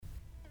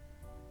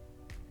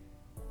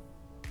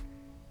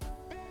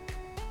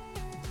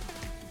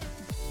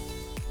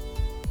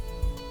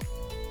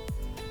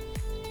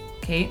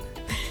Kate.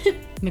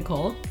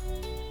 Nicole.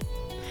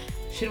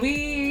 Should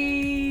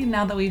we,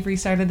 now that we've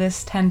restarted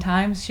this 10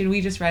 times, should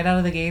we just right out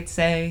of the gate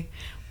say,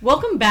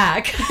 welcome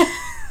back.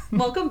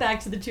 Welcome back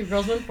to the Two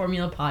Girls One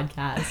Formula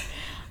podcast.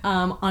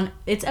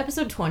 It's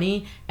episode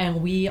 20,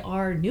 and we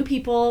are new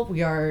people.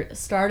 We are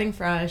starting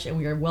fresh, and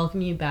we are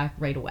welcoming you back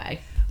right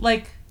away.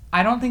 Like,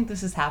 I don't think this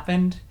has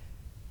happened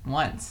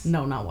once.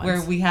 No, not once.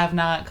 Where we have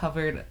not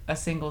covered a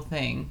single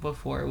thing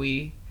before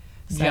we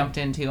jumped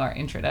into our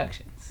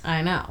introductions.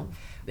 I know.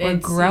 We're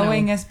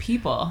growing as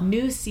people.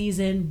 New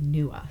season,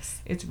 new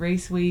us. It's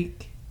race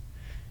week.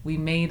 We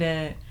made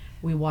it.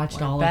 We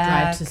watched all of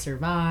Drive to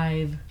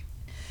Survive.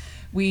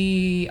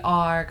 We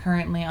are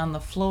currently on the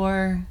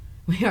floor.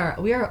 We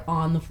are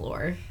on the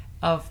floor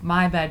of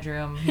my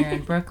bedroom here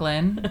in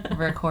Brooklyn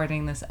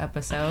recording this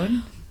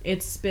episode.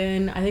 It's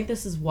been, I think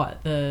this is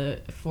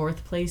the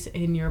fourth place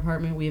in your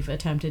apartment we've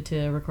attempted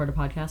to record a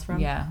podcast from.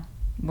 Yeah.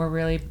 We're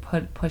really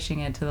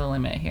pushing it to the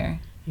limit here.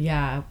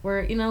 Yeah.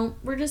 We're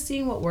just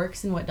seeing what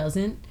works and what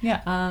doesn't.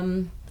 Yeah.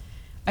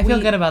 I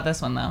feel good about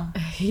this one, though.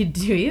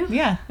 Do you?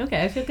 Yeah.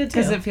 Okay, I feel good, too.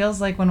 Because it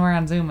feels like when we're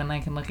on Zoom and I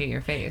can look at your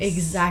face.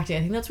 Exactly. I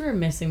think that's what we were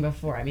missing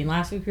before. I mean,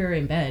 last week we were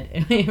in bed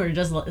and we were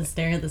just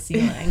staring at the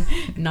ceiling,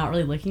 not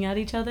really looking at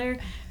each other.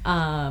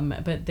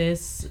 But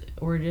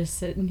we're just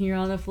sitting here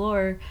on the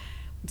floor,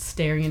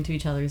 staring into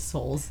each other's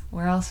souls.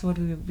 Where else would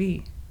we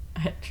be?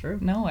 True.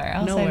 Nowhere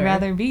else I'd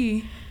rather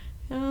be.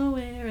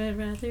 Nowhere I'd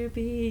rather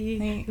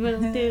be.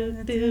 Well, do.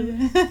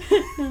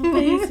 No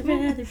place I'd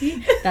rather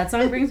be. That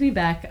song brings me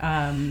back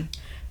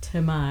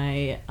to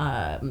my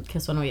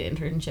Kiss 108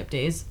 internship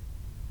days.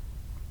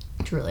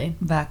 Truly.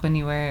 Back when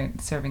you were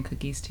serving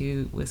cookies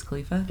to Wiz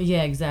Khalifa?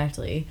 Yeah,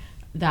 exactly.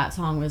 That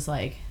song was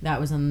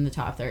that was in the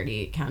top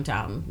 30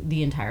 countdown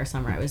the entire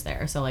summer I was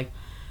there. So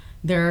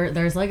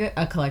there's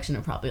a collection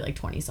of probably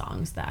 20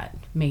 songs that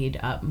made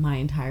up my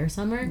entire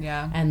summer.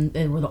 Yeah. And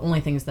they were the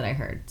only things that I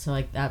heard.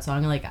 So that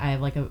song, I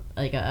have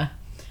a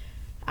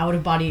out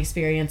of body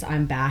experience.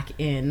 I'm back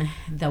in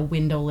the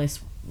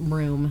windowless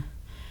room.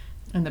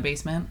 In the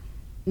basement?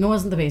 No, it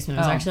wasn't the basement.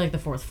 It was actually the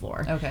fourth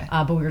floor. Okay.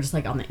 But we were just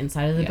on the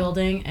inside of the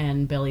building,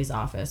 and Billy's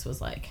office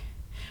was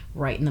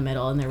right in the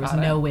middle, and there was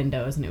no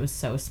windows, and it was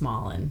so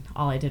small, and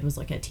all I did was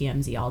look at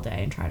TMZ all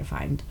day and try to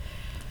find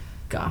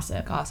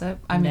gossip.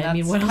 I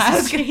mean, what else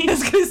has changed? I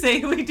was going to say,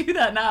 we do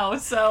that now,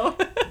 so.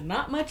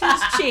 Not much has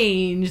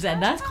changed,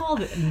 and that's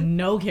called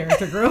no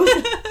character growth.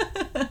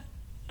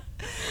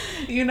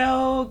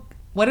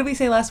 What did we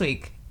say last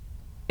week?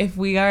 If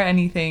we are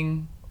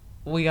anything,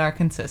 we are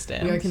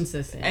consistent. We are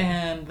consistent.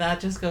 And that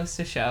just goes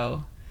to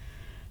show.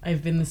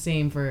 I've been the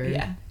same for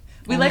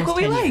we like what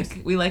we like.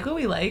 Years. We like what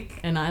we like.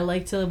 And I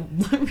like to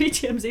read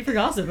TMZ for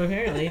gossip,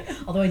 apparently.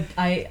 Although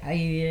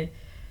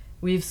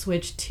we've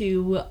switched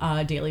to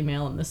Daily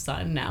Mail and The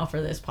Sun now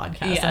for this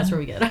podcast. Yeah. That's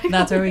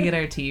where we get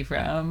our tea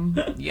from.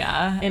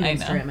 Yeah. And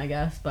Instagram, I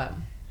guess. But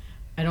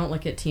I don't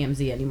look at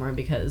TMZ anymore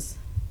because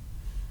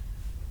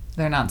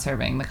they're not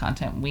serving the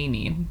content we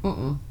need.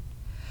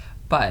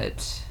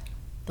 But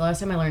the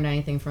last time I learned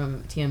anything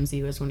from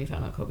TMZ was when we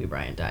found out Kobe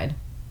Bryant died.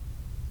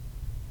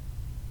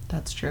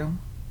 That's true.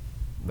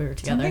 We were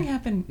together. Something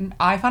happened.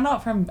 I found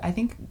out from, I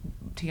think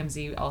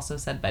TMZ also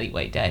said Betty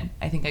White died.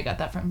 I think I got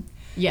that from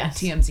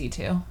TMZ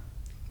too.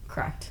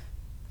 Correct.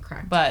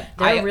 But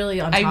they're really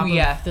on top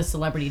of the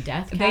celebrity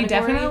death category. They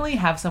definitely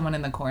have someone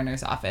in the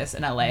coroner's office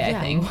in LA, I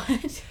think,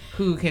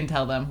 who can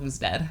tell them who's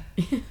dead.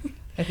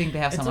 I think they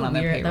have someone on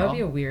their payroll. That would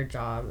be a weird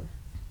job.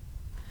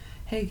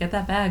 Hey, get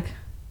that bag.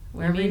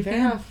 Wherever you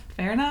can.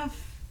 Fair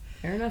enough.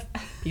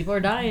 People are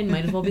dying.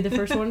 Might as well be the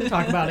first one to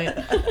talk about it.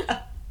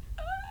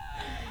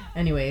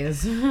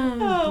 Anyways.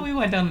 We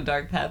went down a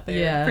dark path there.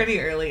 Yeah. Pretty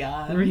early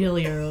on.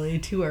 Really early.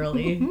 Too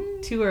early.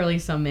 Too early,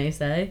 some may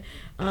say.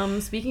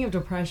 Speaking of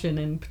depression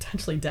and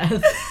potentially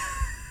death.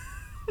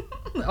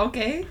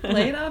 Okay.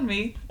 Lay it on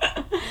me.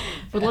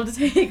 Would love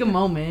to take a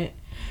moment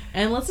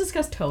and let's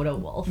discuss Toto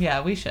Wolff.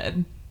 Yeah, we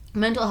should.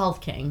 Mental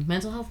health king.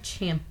 Mental health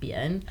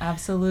champion.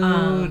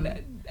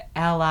 Absolute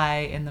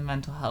ally in the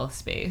mental health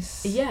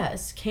space.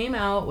 Yes. Came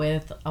out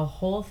with a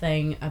whole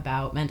thing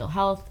about mental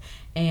health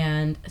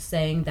and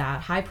saying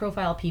that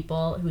high-profile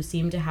people who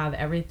seem to have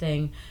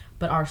everything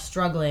but are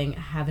struggling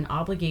have an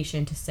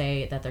obligation to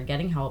say that they're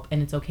getting help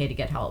and it's okay to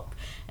get help.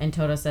 And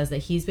Toto says that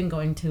he's been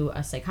going to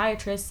a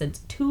psychiatrist since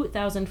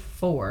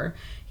 2004.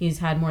 He's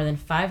had more than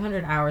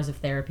 500 hours of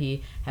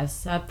therapy, has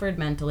suffered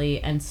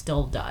mentally, and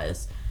still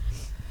does.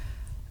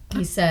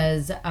 He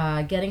says,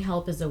 getting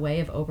help is a way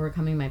of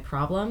overcoming my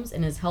problems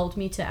and has helped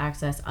me to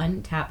access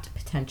untapped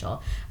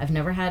potential. I've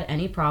never had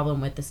any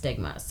problem with the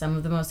stigma. Some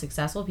of the most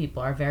successful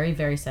people are very,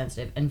 very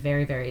sensitive, and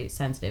very, very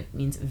sensitive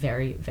means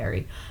very,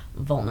 very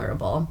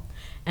vulnerable.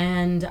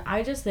 And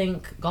I just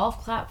think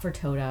golf clap for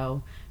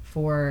Toto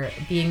for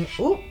being...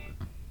 Ooh!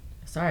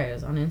 Sorry, I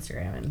was on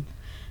Instagram and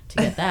to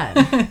get that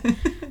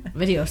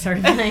video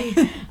started playing.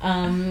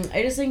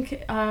 I just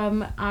think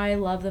I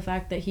love the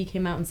fact that he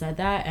came out and said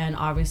that, and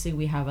obviously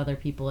we have other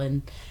people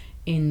in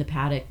in the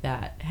paddock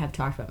that have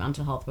talked about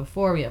mental health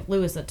before. We have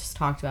Lewis that just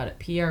talked about it.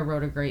 Pierre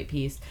wrote a great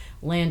piece.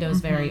 Lando's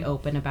very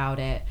open about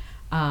it.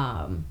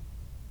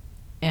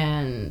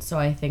 And so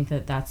I think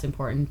that that's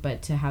important,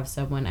 but to have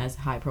someone as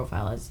high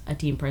profile as a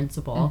team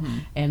principal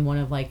and one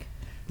of like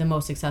the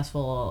most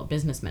successful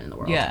businessmen in the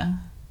world. Yeah.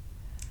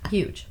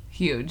 Huge.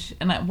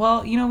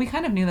 And we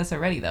kind of knew this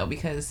already though,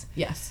 because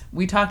yes,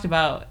 we talked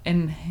about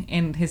in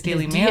his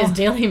Daily Mail. His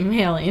Daily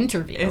Mail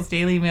interview. His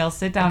Daily Mail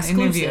sit-down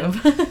interview.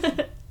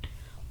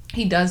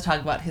 He does talk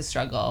about his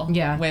struggle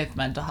with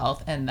mental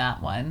health in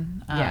that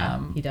one.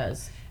 He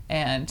does.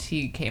 And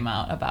he came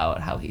out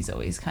about how he's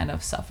always kind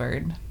of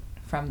suffered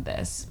from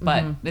this,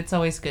 but it's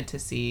always good to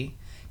see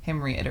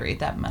him reiterate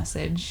that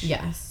message.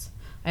 Yes.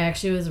 I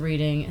actually was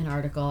reading an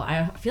article.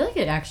 I feel like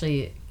it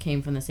actually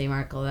came from the same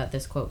article that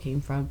this quote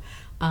came from,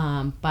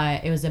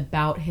 but it was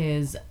about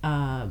his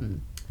class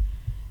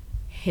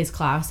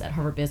at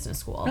Harvard Business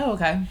School. Oh,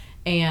 okay.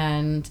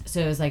 And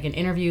so it was like an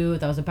interview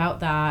that was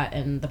about that,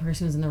 and the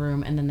person was in the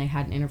room, and then they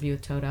had an interview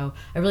with Toto.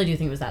 I really do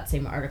think it was that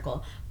same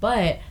article.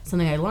 But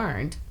something I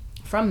learned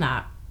from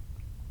that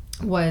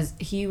was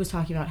he was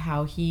talking about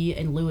how he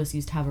and Lewis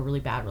used to have a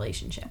really bad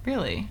relationship.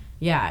 Really?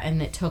 Yeah,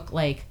 and it took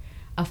like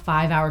a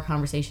 5-hour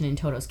conversation in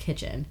Toto's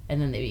kitchen, and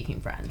then they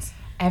became friends.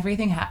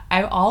 Everything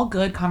all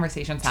good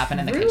conversations happen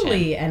in the kitchen.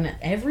 Really, and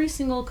every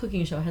single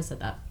cooking show has said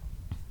that.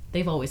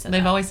 They've always said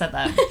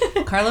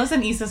that. Carlos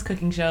and Issa's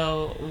cooking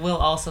show will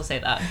also say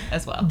that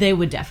as well. They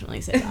would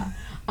definitely say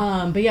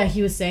that. But yeah,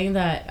 he was saying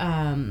that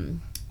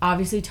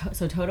obviously,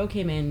 so Toto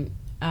came in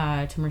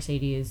to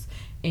Mercedes,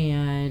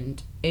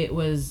 and it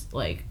was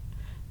like,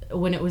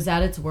 when it was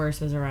at its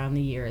worst was around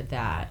the year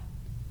that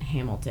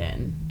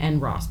Hamilton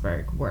and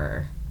Rosberg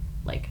were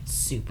like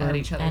super at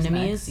each other's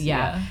enemies. necks.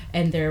 Yeah.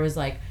 And there was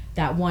like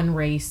that one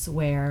race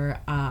where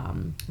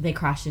they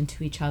crashed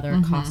into each other,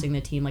 costing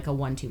the team like a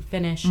 1-2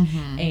 finish.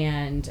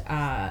 And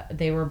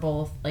they were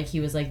both like,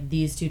 he was like,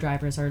 these two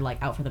drivers are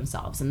like out for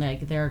themselves, and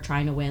like they're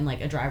trying to win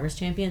like a driver's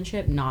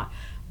championship, not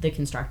the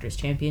constructors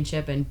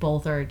championship, and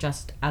both are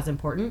just as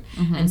important.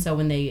 And so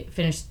when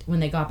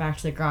they got back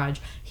to the garage,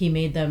 he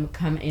made them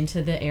come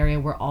into the area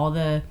where all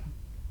the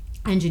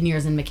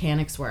engineers and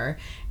mechanics were,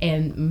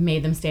 and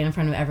made them stand in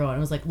front of everyone.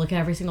 It was like, look at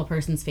every single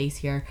person's face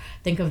here,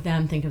 think of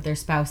them, think of their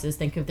spouses,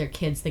 think of their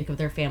kids, think of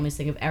their families,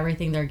 think of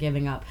everything they're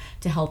giving up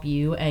to help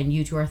you, and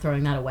you two are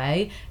throwing that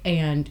away,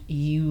 and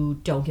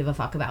you don't give a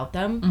fuck about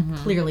them.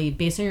 Clearly,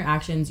 based on your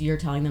actions, you're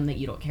telling them that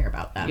you don't care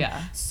about them.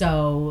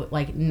 So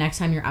like, next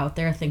time you're out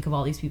there, think of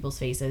all these people's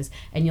faces,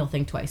 and you'll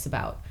think twice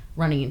about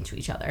running into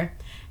each other.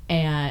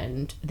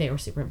 And they were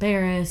super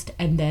embarrassed.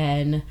 And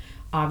then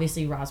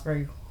obviously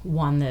Rosberg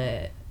won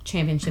the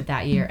championship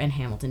that year, and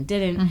Hamilton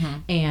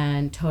didn't.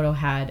 And Toto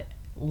had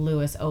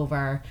Lewis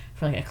over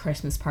for like a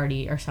Christmas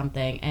party or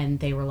something, and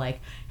they were like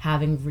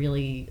having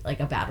really like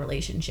a bad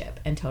relationship,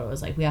 and Toto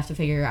was like, we have to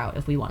figure out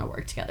if we want to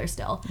work together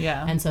still.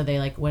 And so they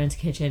like went into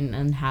the kitchen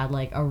and had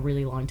like a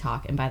really long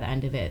talk, and by the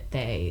end of it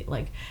they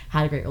like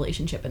had a great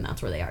relationship, and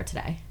that's where they are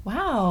today.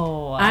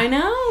 Wow. I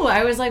know.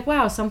 I was like,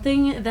 wow,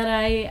 something that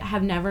I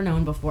have never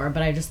known before,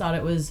 but I just thought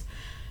it was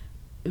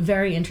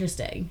very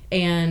interesting.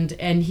 And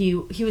he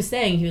was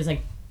saying, he was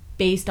like,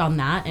 based on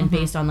that, and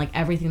based on like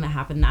everything that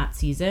happened that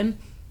season,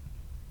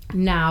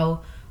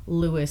 now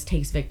Lewis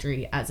takes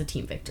victory as a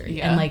team victory.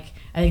 And like,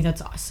 I think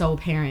that's so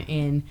apparent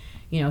in,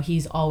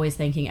 he's always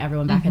thanking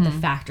everyone back at the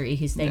factory.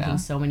 He's thanking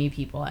so many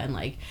people, and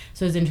like,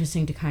 so it's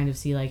interesting to kind of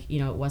see like,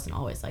 it wasn't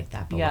always like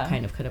that, but what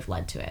kind of could have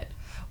led to it.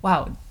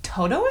 Wow,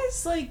 Toto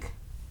is like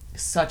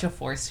such a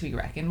force to be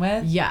reckoned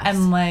with. Yes.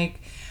 And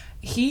like,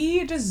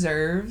 he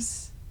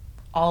deserves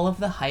all of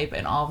the hype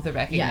and all of the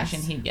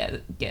recognition he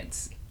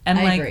gets. And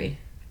I like, agree.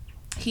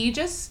 He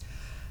just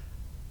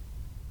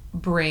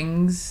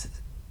brings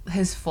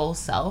his full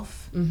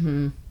self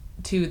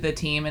to the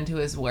team and to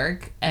his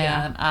work,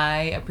 and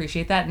I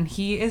appreciate that. And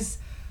he is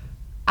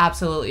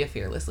absolutely a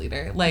fearless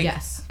leader, like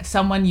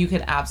someone you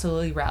could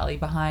absolutely rally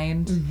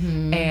behind.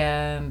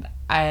 And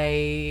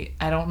I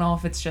don't know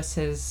if it's just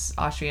his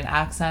Austrian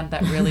accent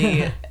that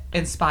really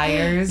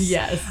inspires.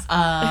 But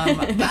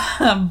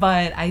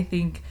I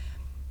think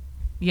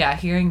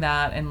hearing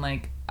that, and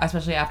like,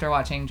 especially after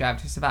watching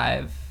Drive to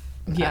Survive,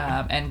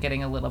 and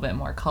getting a little bit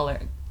more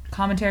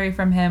commentary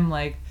from him,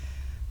 like,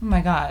 oh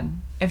my god,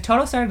 if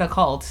Toto started a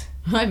cult,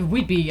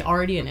 we'd be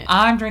already in it.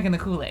 I'm drinking the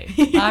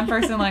Kool-Aid. I'm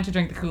first in line to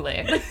drink the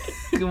Kool-Aid.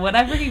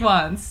 Whatever he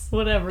wants,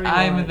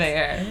 I'm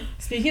there.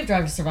 Speaking of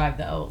Drive to Survive,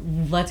 though,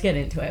 let's get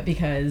into it,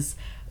 because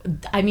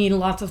I mean,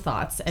 lots of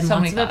thoughts and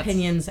lots of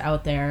opinions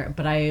out there,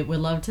 but I would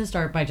love to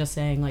start by just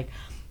saying, like,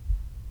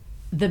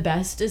 the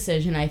best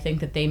decision I think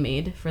that they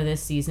made for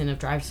this season of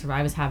Drive to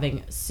Survive is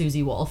having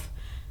Susie Wolf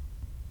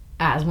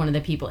as one of the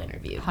people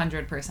interviewed.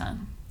 100%.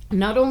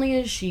 Not only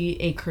is she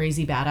a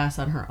crazy badass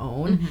on her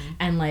own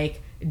and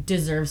like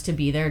deserves to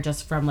be there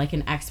just from like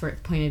an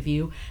expert point of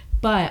view,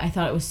 but I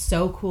thought it was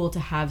so cool to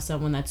have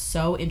someone that's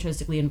so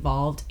intrinsically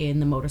involved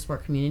in the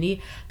motorsport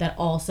community that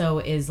also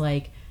is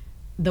like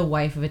the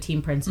wife of a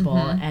team principal,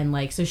 and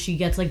like so she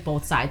gets like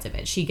both sides of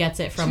it. She gets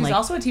it from she's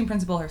also a team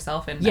principal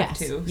herself in Mech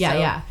too.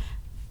 Yeah.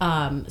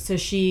 So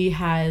she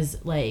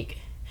has like,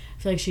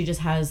 I feel like she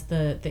just has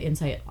the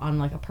insight on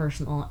like a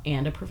personal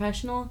and a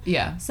professional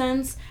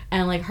sense,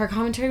 and like her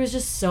commentary was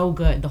just so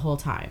good the whole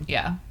time.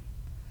 Yeah,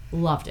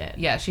 loved it.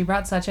 Yeah, she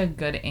brought such a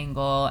good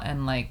angle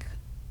and like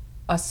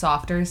a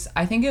softer.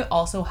 I think it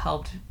also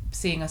helped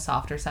seeing a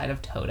softer side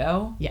of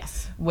Toto.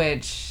 Yes,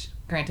 which.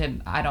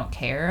 Granted, I don't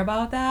care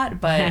about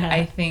that, but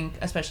I think,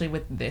 especially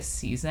with this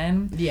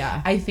season,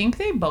 I think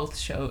they both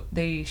showed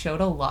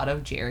a lot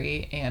of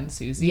Jerry and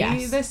Susie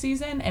this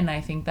season, and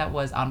I think that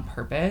was on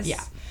purpose.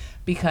 Yeah,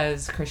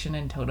 because Christian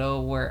and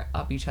Toto were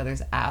up each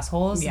other's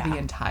assholes the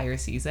entire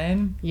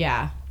season.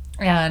 Yeah.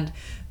 And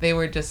they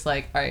were just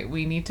like, all right,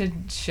 we need to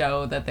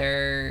show that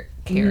they're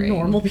caring.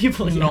 Normal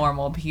people.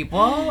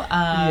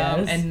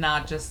 And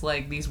not just,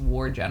 like, these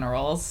war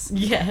generals.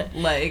 Yeah.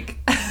 Like...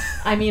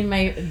 I mean,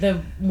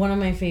 one of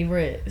my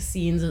favorite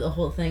scenes of the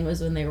whole thing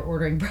was when they were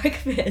ordering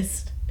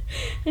breakfast.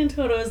 And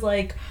Toto was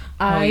like,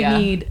 I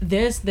need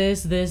this,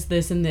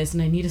 and this,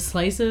 and I need a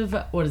slice of,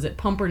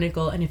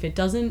 pumpernickel, and if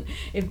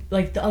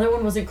like, the other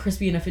one wasn't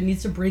crispy enough, it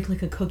needs to break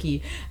like a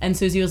cookie. And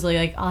Susie was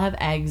like, I'll have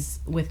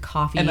eggs with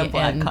coffee. And a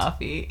black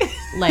coffee.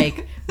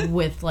 Like,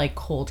 with, like,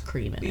 cold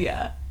cream in it.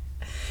 Yeah.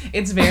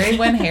 It's very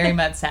When Harry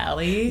Met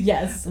Sally.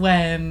 Yes.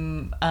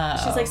 When...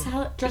 she's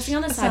like, dressing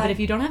on the side, but if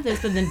you don't have this,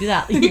 then do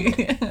that.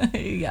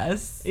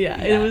 Yes. Yeah,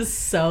 it was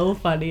so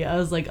funny. I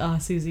was like, oh,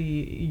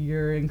 Susie,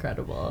 you're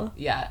incredible.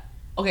 Yeah.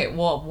 Okay,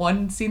 well,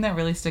 one scene that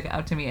really stuck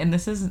out to me, and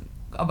this is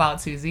about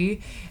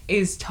Susie,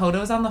 is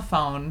Toto's on the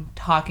phone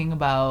talking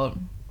about...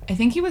 I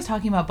think he was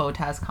talking about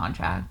Bottas'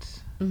 contract.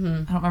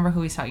 Mm-hmm. I don't remember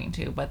who he's talking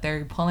to, but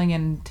they're pulling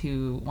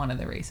into one of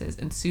the races,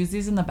 and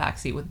Susie's in the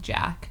backseat with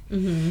Jack.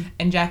 Mm-hmm.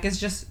 And Jack is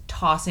just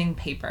tossing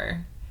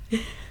paper.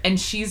 And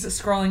she's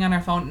scrolling on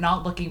her phone,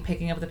 not looking,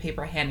 picking up the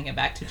paper, handing it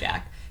back to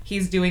Jack.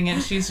 He's doing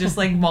it, she's just,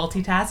 like,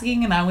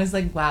 multitasking, and I was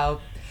like,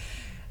 wow.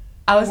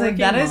 I was like,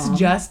 that is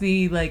just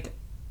the, like,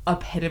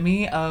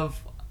 epitome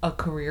of a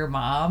career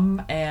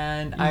mom,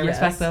 and I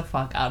respect the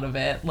fuck out of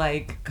it.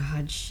 Like,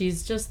 God,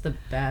 she's just the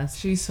best.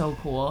 She's so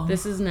cool.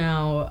 This is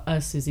now a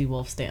Susie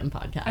Wolf Stan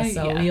podcast,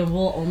 so we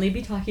will only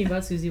be talking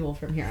about Susie Wolf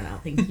from here on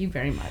out. Thank you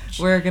very much.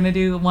 We're gonna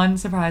do one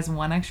surprise,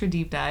 one extra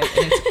deep dive,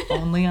 and it's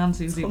only on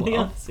Susie Wolf.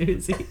 On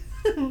Susie.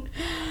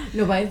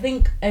 No, but I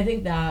think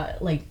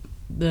that, like,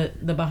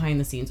 the behind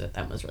the scenes with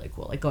them was really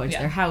cool, like going to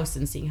their house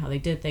and seeing how they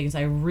did things.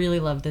 I really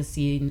loved the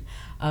scene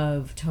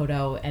of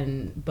Toto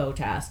and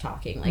Bottas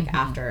talking, like,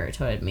 after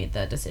Toto had made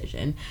the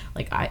decision.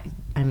 Like, I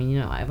mean, you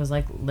know, I was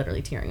like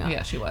literally tearing up.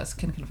 Yeah, she was,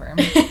 can confirm.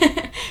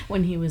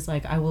 When he was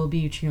like, I will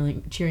be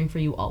cheering for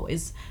you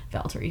always,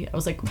 Valtteri. I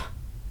was like,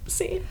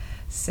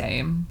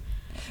 same.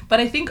 But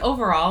I think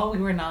overall we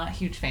were not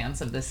huge fans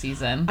of this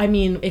season. I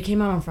mean, it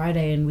came out on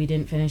Friday and we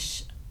didn't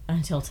finish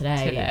until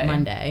today.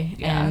 Monday.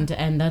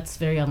 And that's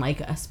very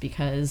unlike us,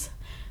 because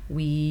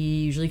we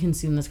usually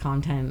consume this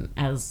content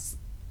as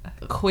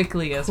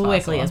quickly as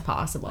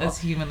possible, as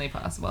humanly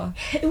possible.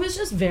 It was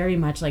just very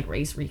much like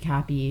race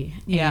recappy,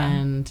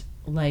 and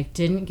like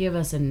didn't give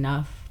us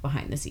enough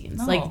behind the scenes.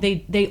 No. Like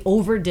they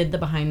overdid the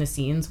behind the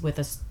scenes with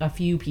a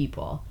few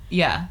people,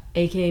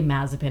 aka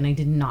Mazepin. I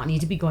did not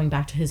need to be going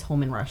back to his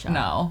home in Russia.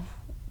 No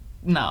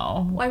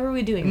Why were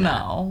we doing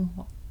that?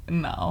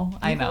 No,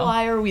 I know.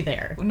 Why are we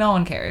there? No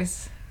one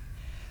cares.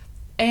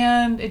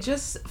 And it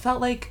just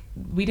felt like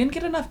we didn't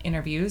get enough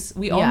interviews.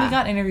 We only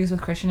got interviews with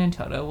Christian and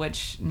Toto,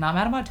 which, not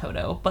mad about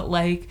Toto, but,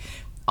 like,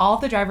 all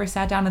of the drivers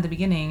sat down at the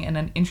beginning and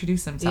then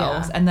introduced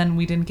themselves, and then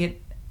we didn't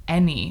get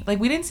any. Like,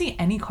 we didn't see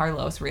any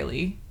Carlos,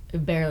 really.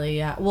 Barely,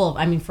 yeah. Well,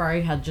 I mean,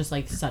 Ferrari had just,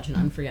 like, such an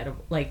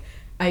unforgettable... Like,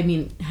 I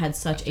mean, had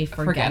such a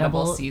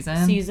forgettable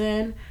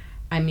season.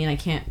 I mean, I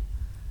can't...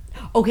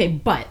 Okay,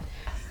 but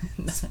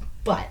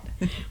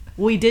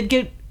we did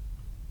get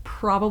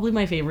probably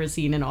my favorite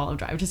scene in all of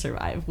Drive to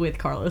Survive with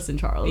Carlos and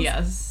Charles.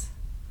 Yes.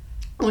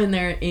 When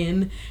they're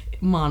in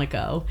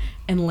Monaco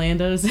and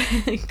Lando's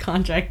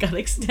contract got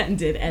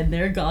extended and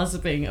they're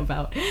gossiping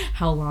about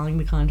how long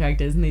the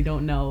contract is and they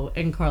don't know.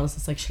 And Carlos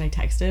is like, should I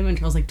text him? And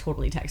Charles like,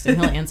 totally text him.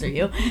 He'll answer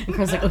you. And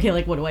Carlos like, okay,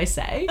 like, what do I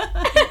say?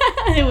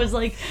 It was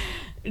like...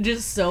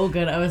 just so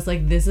good. I was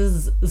like, this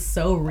is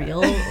so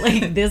real.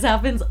 Like, this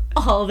happens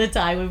all the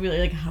time. We'd be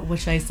like, what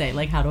should I say?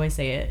 Like, how do I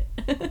say it?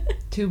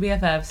 Two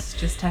BFFs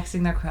just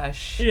texting their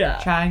crush. Yeah.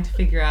 Trying to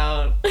figure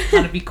out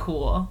how to be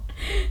cool.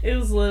 It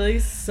was literally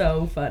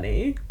so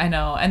funny. I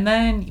know. And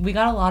then we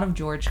got a lot of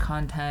George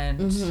content,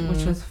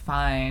 which was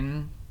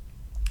fine.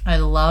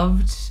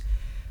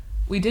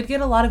 We did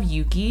get a lot of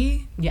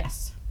Yuki.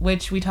 Yes.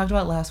 Which we talked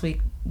about last week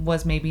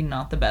was maybe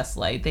not the best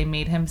light. They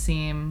made him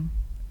seem...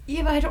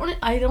 Yeah, but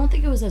I don't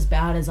think it was as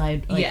bad as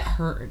I'd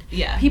heard.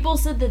 Yeah. People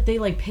said that they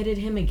like pitted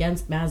him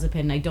against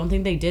Mazepin. I don't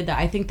think they did that.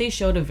 I think they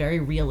showed a very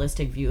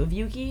realistic view of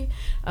Yuki,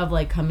 of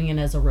like coming in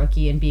as a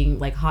rookie and being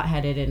like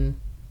hot-headed,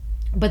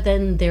 but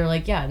then they're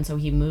like, yeah, and so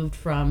he moved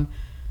from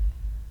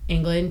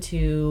England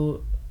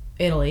to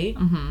Italy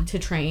to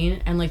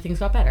train, and like things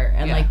got better.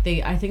 And like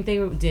I think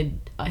they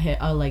did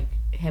a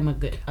him a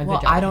good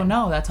well, job. I don't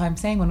know. That's why I'm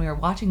saying when we were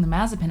watching the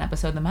Mazepin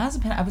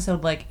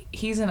episode, like,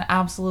 he's an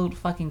absolute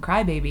fucking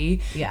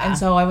crybaby. Yeah. And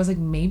so I was like,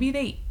 maybe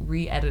they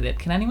re-edited.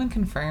 Can anyone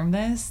confirm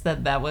this?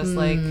 That was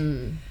like...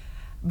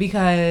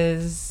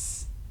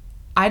 Because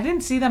I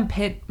didn't see them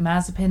pit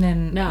Mazepin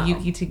and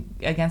Yuki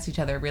against each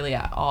other really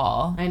at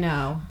all. I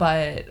know.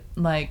 But,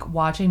 like,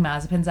 watching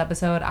Mazepin's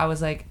episode, I was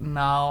like,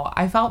 no.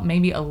 I felt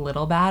maybe a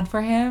little bad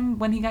for him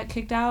when he got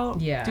kicked out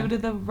due to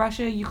the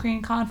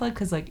Russia-Ukraine conflict,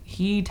 because, like,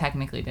 he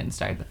technically didn't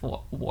start the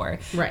war.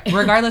 Right.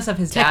 Regardless of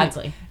his dad.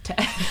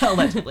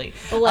 Allegedly.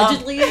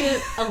 Allegedly,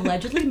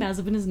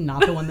 Mazepin is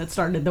not the one that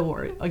started the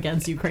war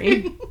against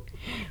Ukraine.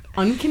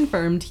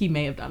 Unconfirmed, he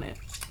may have done it.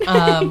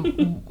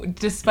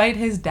 Despite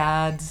his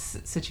dad's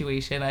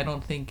situation, I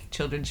don't think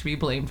children should be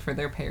blamed for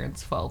their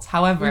parents' faults.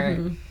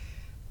 However,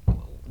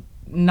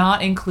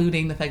 not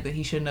including the fact that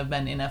he shouldn't have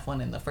been in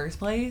F1 in the first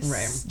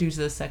place due to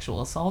the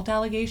sexual assault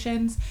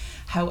allegations.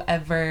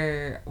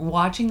 However,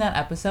 watching that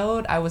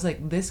episode, I was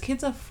like, this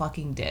kid's a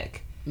fucking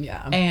dick.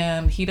 Yeah.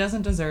 And he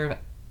doesn't deserve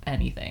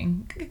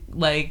anything.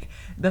 Like,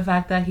 the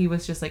fact that he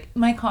was just like,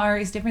 my car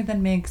is different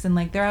than Mick's, and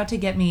like, they're out to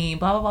get me,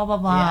 blah blah blah blah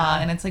blah.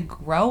 Yeah. And it's like,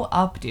 grow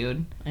up,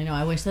 dude. I know.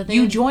 I wish that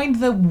you joined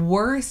the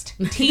worst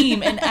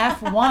team in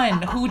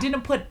F1 who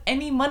didn't put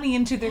any money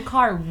into their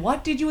car.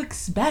 What did you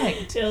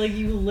expect? Yeah, like,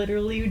 you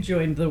literally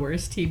joined the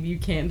worst team. You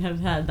can't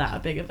have had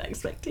that big of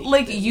expectations.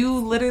 Like, you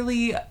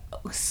literally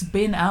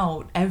spin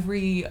out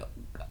every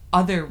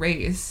other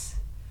race.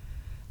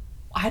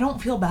 I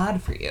don't feel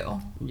bad for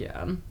you.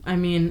 Yeah. I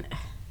mean,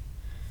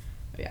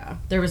 yeah,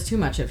 there was too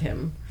much of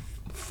him.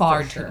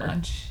 Far too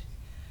much.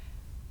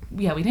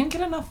 Yeah, we didn't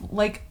get enough,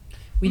 like...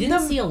 We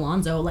didn't see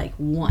Alonso, like,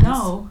 once.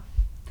 No.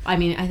 I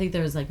mean, I think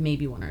there was, like,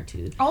 maybe one or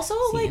two Also,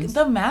 scenes. like,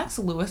 the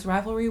Max-Lewis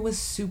rivalry was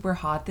super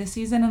hot this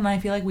season, and I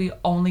feel like we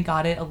only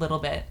got it a little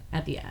bit.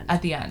 At the end.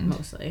 At the end.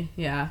 Mostly,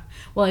 yeah.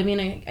 Well, I mean,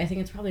 I think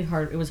it's probably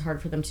hard. It was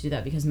hard for them to do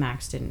that because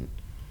Max didn't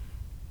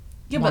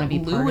want to be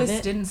part of it.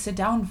 Lewis didn't sit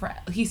down for...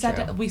 He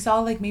sat... We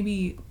saw, like,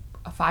 maybe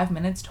 5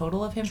 minutes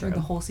total of him for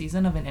the whole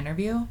season of an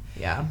interview.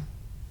 Yeah.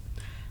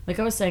 Like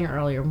I was saying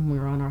earlier when we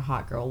were on our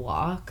hot girl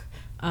walk,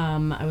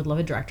 I would love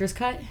a director's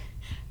cut,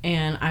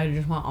 and I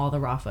just want all the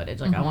raw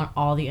footage. Like, I want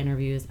all the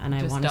interviews, and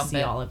I want to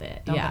see all of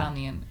it. Dump it on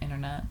the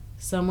internet.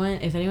 Someone,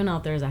 if anyone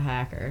out there is a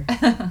hacker,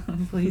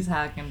 please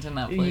hack into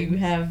Netflix. You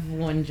have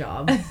one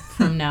job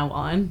from now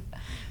on.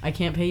 I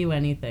can't pay you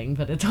anything,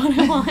 but it's what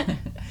I want.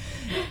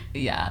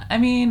 Yeah. I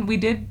mean, we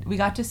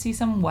got to see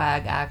some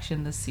WAG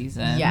action this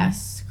season.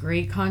 Yes.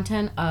 Great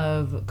content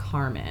of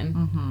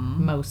Carmen,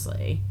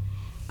 mostly.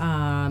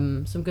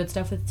 Some good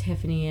stuff with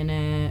Tiffany in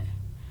it.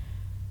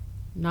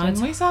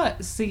 Didn't we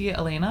see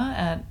Elena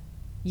at...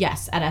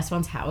 Yes, at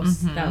S1's house.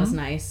 That was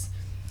nice.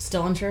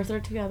 Still unsure if they're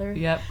together.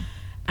 Yep.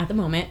 At the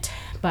moment,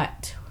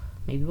 but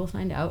maybe we'll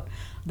find out.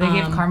 They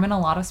gave Carmen a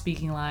lot of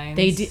speaking lines.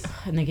 They did,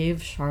 and they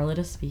gave Charlotte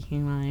a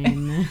speaking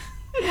line.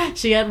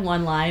 She had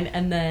one line,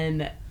 and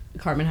then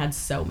Carmen had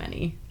so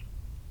many.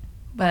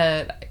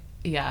 But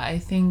yeah, I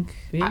think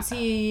we didn't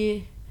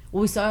see.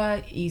 Well, we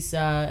saw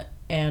Issa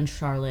and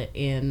Charlotte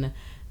in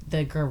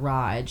the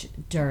garage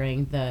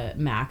during the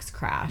Max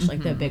crash,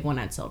 like the big one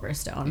at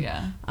Silverstone.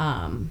 Yeah.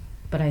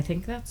 But I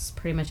think that's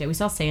pretty much it. We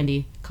saw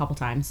Sandy a couple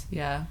times.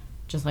 Yeah.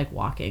 Just like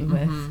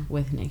walking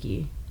with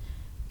Nikki.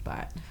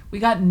 But we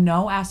got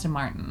no Aston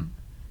Martin.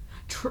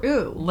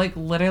 True. Like,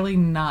 literally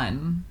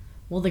none.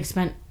 Well, they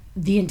spent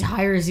the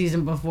entire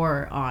season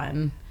before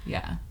on...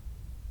 Yeah.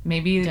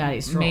 Maybe Daddy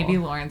Stroll. Maybe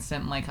Lawrence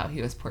didn't like how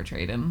he was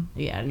portrayed in.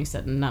 Yeah, and he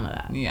said none of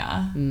that.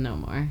 Yeah. No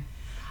more.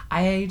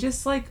 I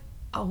just, like...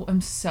 Oh,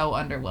 I'm so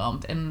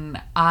underwhelmed.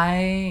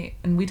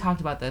 And we talked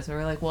about this. We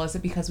were like, well, is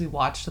it because we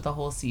watched the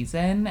whole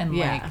season? And,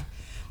 like...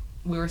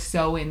 We were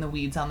so in the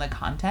weeds on the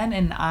content,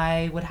 and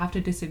I would have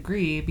to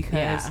disagree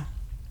because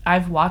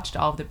I've watched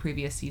all of the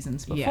previous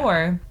seasons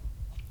before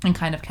and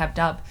kind of kept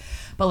up.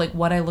 But, like,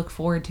 what I look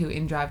forward to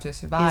in Drive to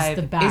Survive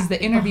is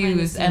the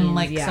interviews and,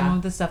 like, some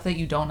of the stuff that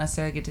you don't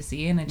necessarily get to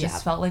see. And it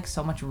just felt like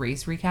so much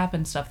race recap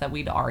and stuff that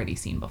we'd already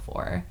seen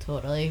before.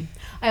 Totally.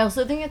 I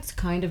also think it's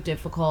kind of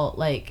difficult,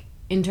 like,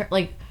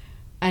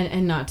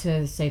 and not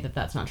to say that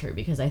that's not true,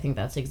 because I think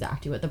that's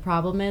exactly what the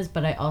problem is,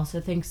 but I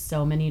also think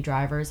so many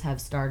drivers have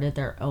started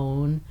their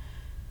own,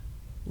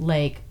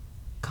 like,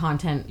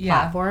 content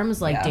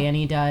platforms. Like,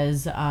 Danny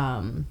does,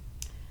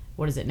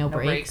 what is it, No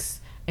Breaks.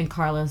 And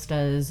Carlos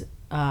does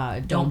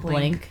Don't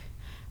Blink.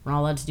 We're not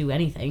allowed to do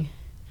anything.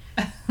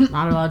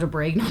 Not allowed to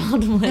break, not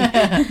allowed to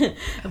blink.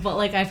 But,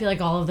 like, I feel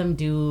like all of them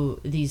do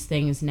these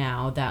things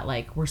now that,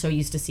 like, we're so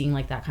used to seeing,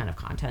 like, that kind of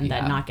content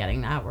that not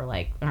getting that, we're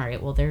like, all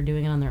right, well, they're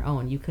doing it on their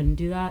own. You couldn't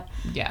do that.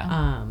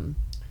 Yeah.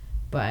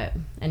 But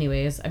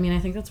anyways, I mean, I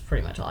think that's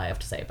pretty much all I have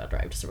to say about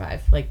Drive to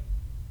Survive. Like,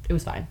 it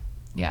was fine.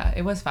 Yeah,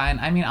 it was fine.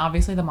 I mean,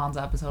 obviously the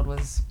Monza episode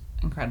was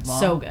incredible.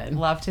 So good.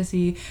 Love to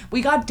see.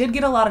 We did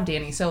get a lot of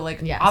Danny. So,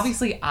 like,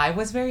 obviously I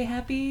was very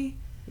happy.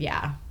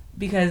 Yeah.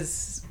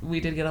 Because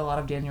we did get a lot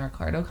of Daniel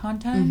Ricciardo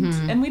content.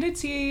 And we did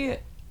see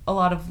a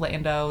lot of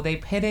Lando. They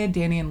pitted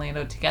Danny and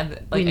Lando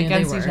together, like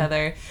against each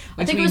other.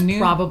 I think it was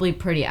probably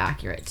pretty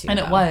accurate too. And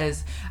it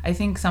was. I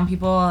think some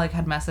people like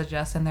had messaged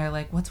us and they're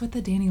like, "What's with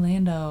the Danny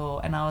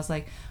Lando?" And I was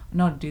like,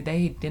 "No, dude,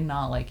 they did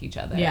not like each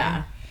other."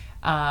 Yeah.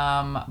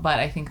 But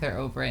I think they're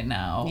over it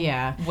now.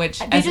 Yeah. Which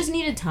they just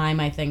needed time,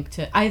 I think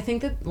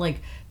that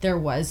like there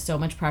was so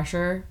much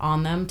pressure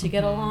on them to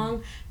get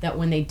along that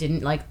when they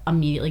didn't like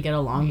immediately get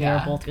along, they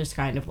were both just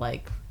kind of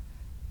like.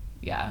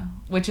 Yeah,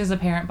 which is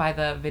apparent by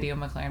the video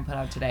McLaren put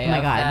out today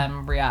of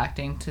them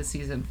reacting to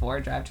season 4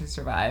 Drive to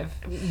Survive,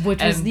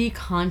 which was the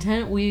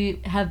content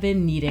we have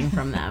been needing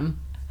from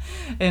them.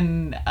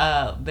 And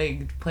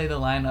they play the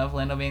line of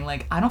Lando being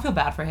like, "I don't feel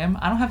bad for him.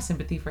 I don't have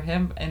sympathy for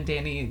him," and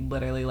Danny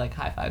literally like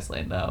high fives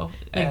Lando.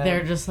 Like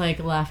they're just like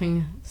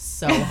laughing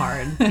so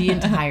hard the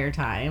entire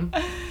time.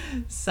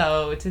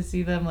 So to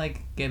see them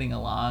like getting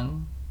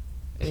along.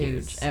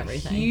 Huge,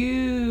 everything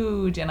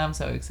huge, and I'm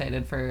so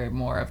excited for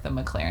more of the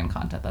McLaren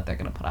content that they're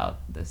gonna put out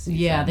this season.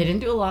 Yeah, they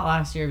didn't do a lot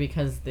last year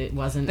because it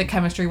wasn't. The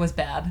chemistry was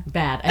bad.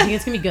 I think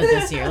it's gonna be good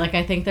this year. Like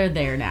I think they're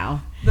there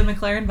now. The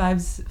McLaren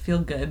vibes feel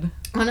good.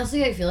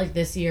 Honestly, I feel like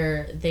this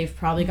year they've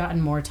probably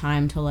gotten more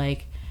time to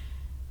like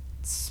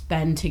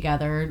spend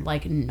together,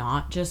 like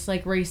not just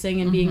like racing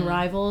and being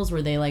rivals,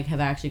 where they like have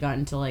actually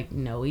gotten to like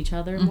know each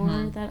other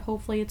more. That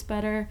hopefully it's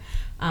better.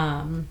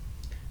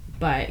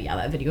 But yeah,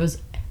 that video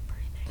is.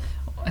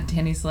 And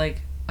Danny's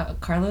like,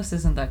 Carlos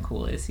isn't that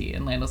cool, is he?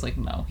 And Lando's like,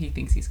 no, he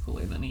thinks he's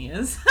cooler than he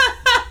is.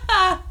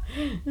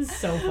 It's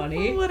so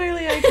funny.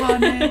 Literally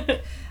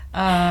iconic.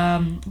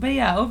 But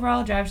yeah,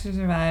 overall, Drive to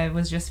Survive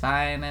was just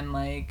fine. And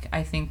like,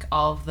 I think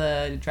all of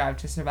the Drive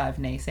to Survive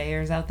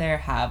naysayers out there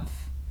have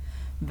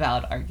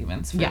valid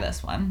arguments for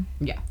this one.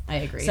 Yeah, I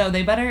agree. So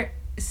they better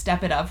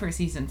step it up for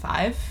season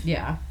 5.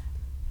 Yeah.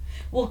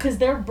 Well, because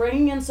they're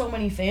bringing in so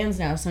many fans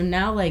now. So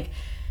now, like,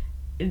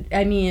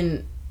 I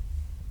mean...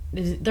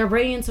 They're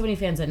bringing in so many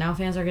fans that now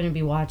fans are going to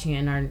be watching it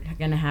and are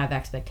going to have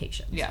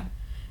expectations. Yeah.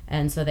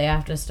 And so they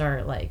have to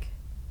start, like...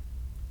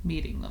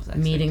 Meeting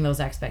those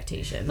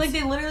expectations. Like,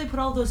 they literally put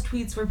all those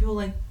tweets where people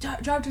like,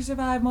 Drive to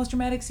Survive, most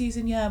dramatic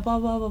season yet, blah,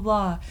 blah, blah,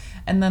 blah.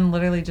 And then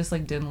literally just,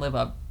 like, didn't live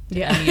up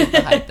to any of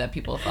the hype that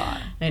people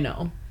thought. I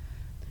know.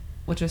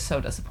 Which was so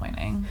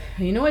disappointing.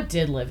 You know what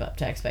did live up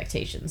to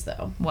expectations,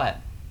 though? What?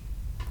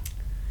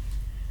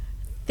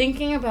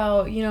 Thinking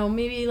about, you know,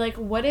 maybe like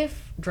what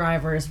if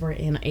drivers were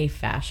in a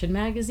fashion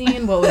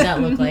magazine? What would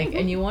that look like?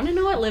 And you want to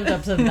know what lived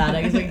up to that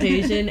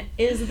expectation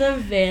is the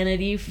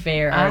Vanity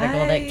Fair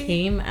article that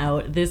came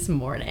out this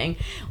morning.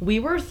 We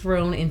were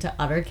thrown into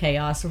utter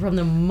chaos from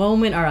the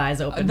moment our eyes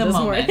opened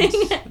morning.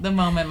 The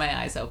moment my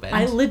eyes opened.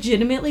 I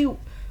legitimately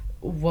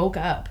woke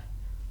up,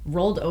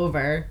 rolled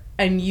over,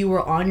 and you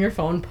were on your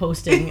phone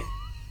posting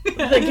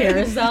the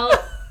carousel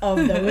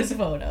of those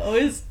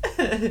photos.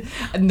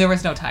 And there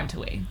was no time to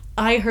wait.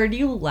 I heard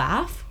you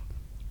laugh,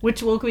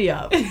 which woke me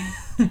up.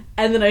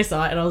 And then I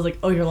saw it and I was like,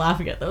 oh, you're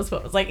laughing at those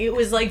photos. Like, it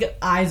was like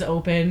eyes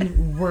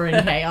open, we're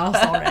in chaos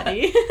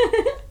already.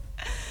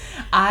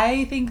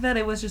 I think that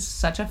it was just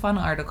such a fun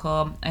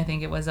article. I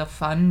think it was a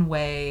fun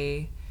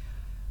way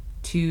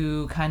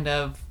to kind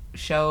of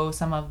show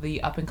some of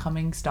the up and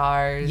coming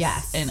stars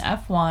in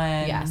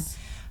F1. Yes.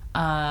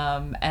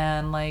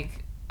 And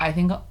like, I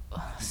think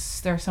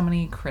there are so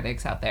many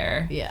critics out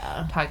there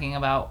talking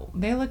about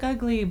they look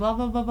ugly, blah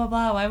blah blah blah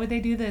blah, why would they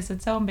do this,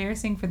 it's so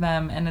embarrassing for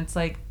them. And it's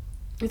like,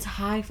 it's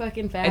high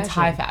fucking fashion. It's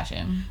high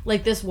fashion.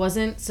 Like, this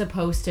wasn't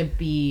supposed to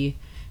be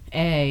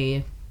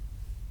a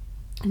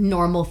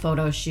normal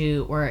photo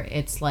shoot where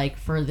it's like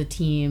for the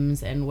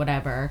teams and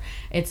whatever.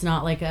 It's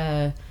not like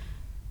a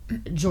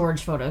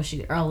George photo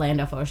shoot or a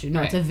Lando photo shoot.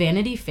 No, It's a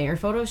Vanity Fair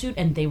photo shoot,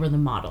 and they were the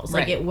models.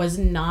 Like, it was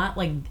not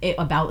like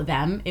about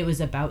them. It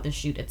was about the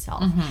shoot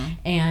itself.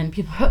 And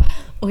people,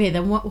 okay,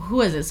 then who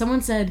was it?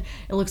 Someone said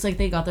it looks like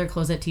they got their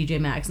clothes at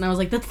TJ Maxx, and I was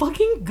like, that's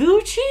fucking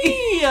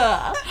Gucci.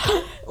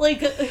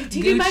 Like,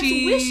 TJ Maxx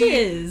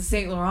wishes.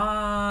 Saint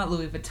Laurent,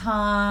 Louis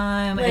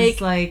Vuitton.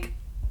 Like,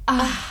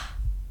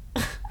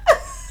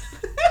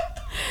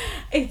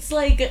 it's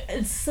like,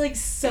 It's like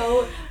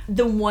so.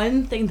 The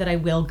one thing that I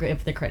will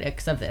give the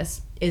critics of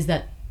this is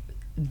that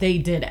they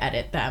did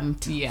edit them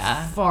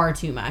far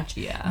too much.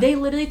 Yeah. They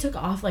literally took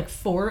off like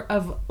 4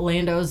 of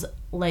Lando's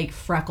like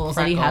freckles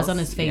that he has on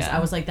his face. I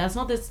was like, that's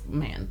not this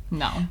man.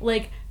 No.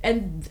 Like,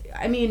 and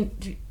I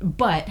mean,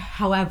 but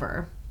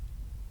however,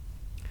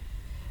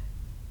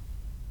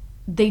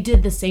 they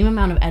did the same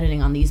amount of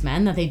editing on these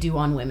men that they do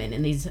on women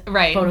in these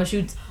photo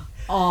shoots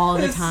all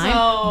the time.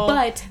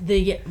 But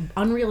the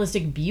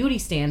unrealistic beauty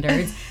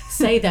standards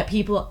say that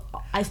people,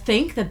 I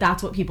think that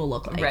that's what people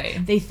look like.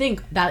 Right. They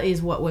think that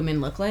is what women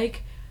look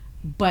like.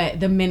 But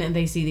the minute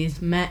they see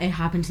these men, it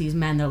happens to these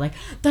men, they're like,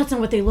 that's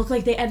not what they look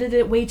like. They edited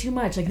it way too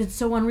much. Like, that's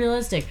so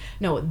unrealistic.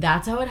 No,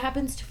 that's how it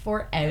happens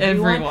for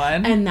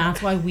everyone. And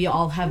that's why we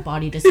all have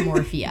body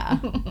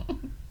dysmorphia.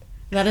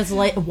 That is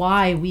like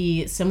why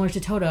we, similar to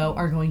Toto,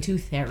 are going to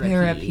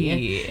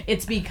therapy.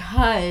 It's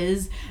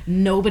because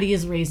nobody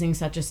is raising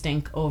such a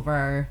stink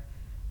over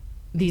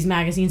these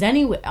magazines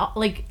anyway.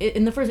 Like,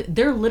 in the first,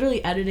 they're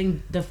literally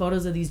editing the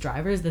photos of these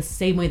drivers the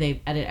same way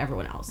they edit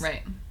everyone else.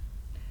 Right.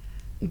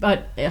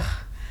 But,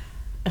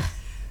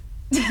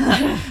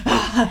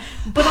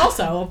 but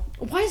also,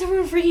 why is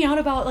everyone freaking out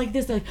about, like,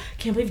 this? Like,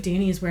 can't believe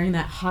Danny is wearing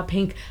that hot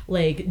pink,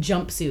 like,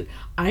 jumpsuit.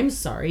 I'm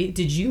sorry,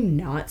 did you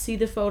not see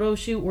the photo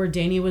shoot where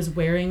Danny was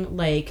wearing,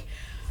 like,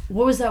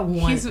 what was that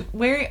one? He's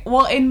wearing,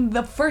 well, in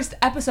the first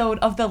episode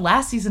of the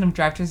last season of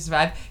Drive to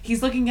Survive,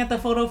 he's looking at the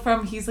photo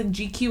from, he's like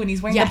GQ, and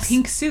he's wearing a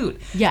pink suit.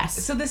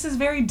 Yes. So this is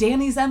very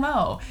Danny's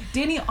MO.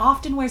 Danny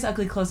often wears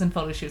ugly clothes in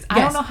photo shoots. Yes.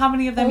 I don't know how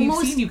many of them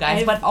you've seen, you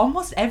guys, but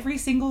almost every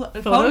single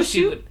photo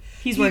shoot,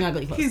 he's wearing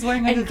ugly clothes. He's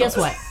wearing ugly clothes. And guess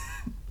what?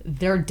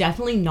 They're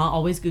definitely not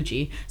always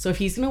Gucci. So if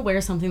he's going to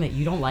wear something that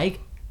you don't like,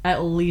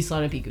 at least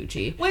let it be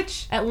Gucci.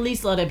 At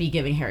least let it be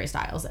giving Harry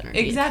Styles energy.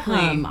 Exactly.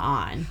 Come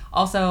on.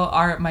 Also,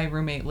 my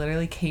roommate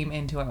literally came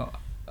into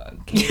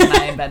Kate and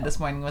I in bed this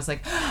morning and was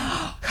like,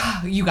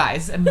 you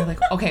guys. And we're like,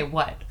 okay,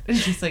 what? And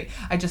she's like,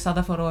 I just saw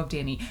the photo of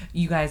Danny.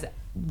 You guys,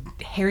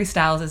 Harry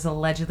Styles is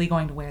allegedly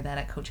going to wear that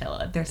at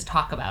Coachella. There's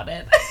talk about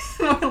it.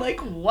 And we're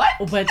like, what?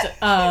 But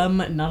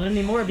not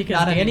anymore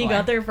because Danny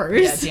got there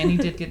first. Yeah, Danny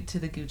did get to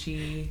the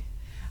Gucci.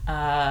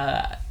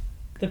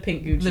 The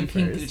pink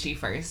Gucci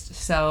first.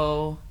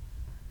 So,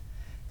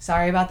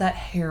 sorry about that,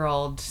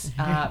 Harold.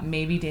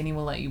 Maybe Danny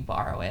will let you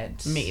borrow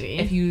it. Maybe.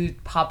 If you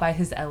pop by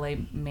his LA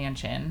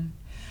mansion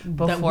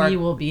before that we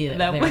will be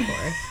there for.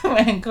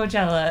 When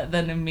Coachella,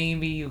 then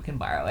maybe you can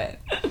borrow it.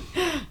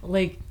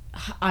 Like,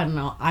 I don't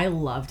know. I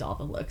loved all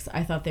the looks.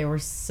 I thought they were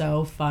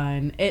so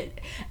fun. They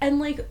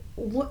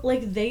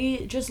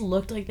just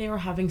looked like they were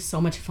having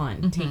so much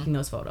fun taking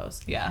those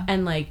photos. Yeah.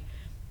 And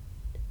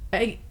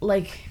you're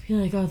like,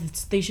 oh,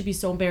 they should be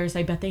so embarrassed.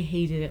 I bet they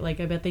hated it. Like,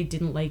 I bet they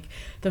didn't like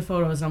the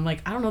photos. And I'm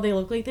like, I don't know. They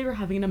look like they were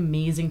having an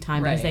amazing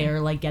time because they are,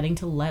 like, getting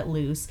to let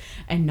loose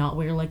and not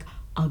wear, like,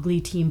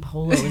 ugly team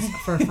polos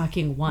for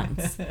fucking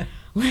once.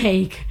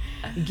 Like,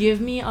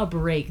 give me a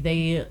break.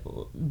 They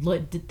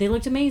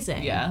looked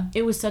amazing. Yeah.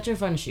 It was such a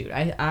fun shoot.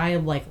 I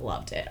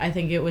loved it. I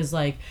think it was,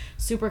 like,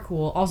 super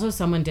cool. Also,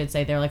 someone did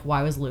say, they're like,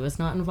 why was Lewis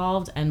not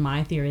involved? And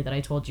my theory that I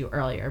told you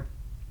earlier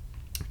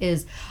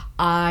is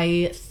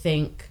I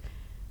think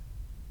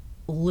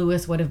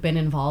Lewis would have been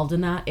involved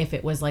in that if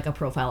it was like a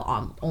profile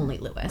on only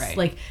Lewis. Right.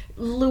 Like,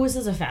 Lewis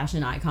is a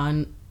fashion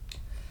icon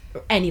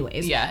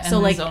anyways. Yeah, so,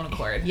 in like, his own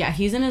court. Yeah,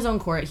 he's in his own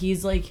court.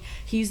 He's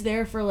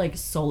there for, like,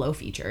 solo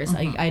features.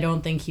 I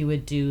don't think he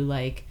would do,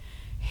 like,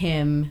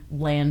 him,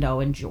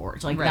 Lando, and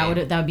George. Like,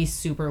 that would be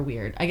super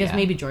weird. I guess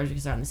maybe George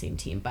because they're on the same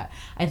team, but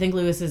I think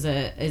Lewis is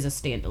a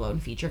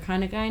standalone feature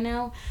kind of guy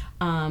now.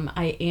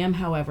 I am,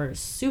 however,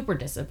 super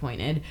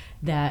disappointed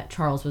that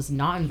Charles was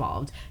not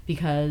involved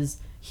because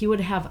he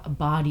would have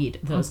bodied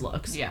those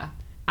looks. Yeah.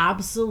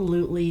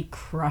 Absolutely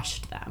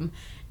crushed them.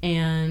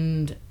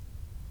 And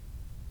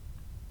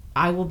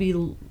I will be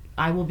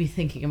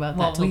thinking about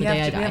that till the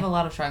day I die. We have a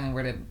lot of strongly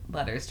worded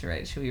letters to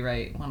write. Should we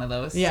write one of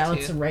those? Yeah,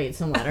 let's write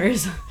some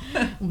letters.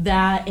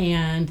 That,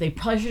 and they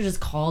probably should just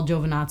call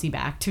Giovinazzi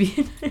back to be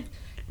in it.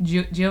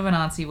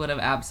 Giovinazzi would have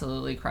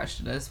absolutely crushed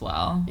it as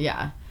well.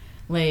 Yeah.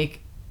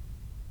 Like,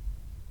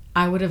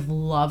 I would have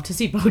loved to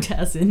see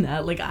Bottas in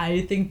that. Like,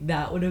 I think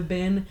that would have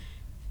been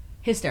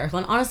hysterical.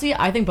 And honestly,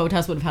 I think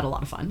Bottas would have had a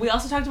lot of fun. We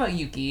also talked about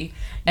Yuki.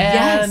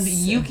 And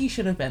Yuki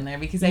should have been there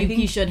because I think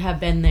Yuki should have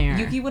been there.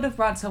 Yuki would have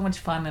brought so much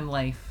fun and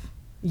life.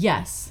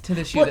 Yes. To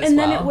the shoot as well. And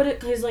then it would have,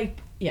 because, like,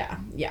 yeah.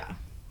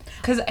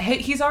 Because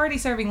he's already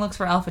serving looks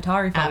for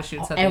AlphaTauri photo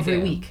shoots that every they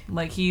do. week.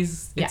 Like,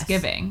 it's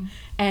giving.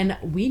 And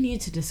we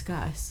need to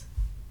discuss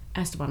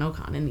Esteban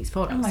Ocon in these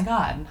photos. Oh my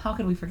god, how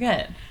could we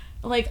forget?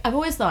 Like, I've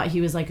always thought he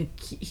was, like,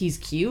 he's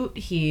cute.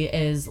 He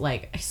is,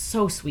 like,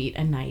 so sweet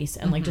and nice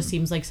and, like, just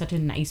seems like such a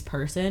nice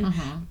person.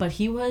 But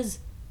he was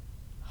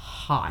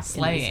hot.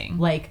 Slaying.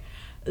 Like,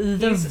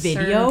 the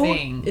video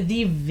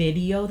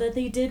that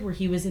they did where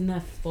he was in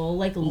that full,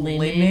 like,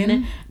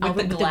 linen with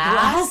the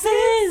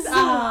glasses.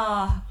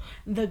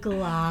 The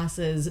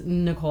glasses,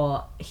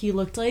 Nicole. He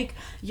looked like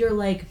your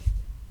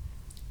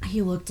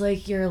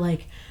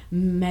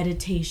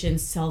meditation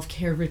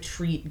self-care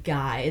retreat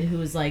guide who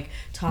was, like,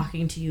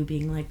 talking to you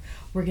being like,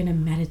 we're gonna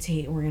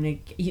meditate and we're gonna,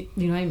 you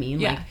know what I mean?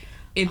 Yeah. Like,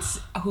 it's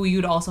who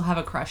you'd also have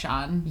a crush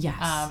on. Yes.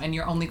 And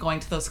you're only going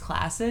to those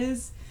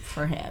classes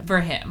for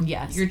him.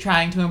 Yes. You're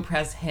trying to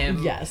impress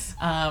him. Yes.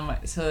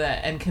 So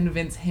that, and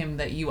convince him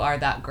that you are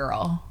that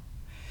girl.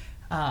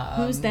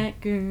 Who's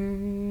that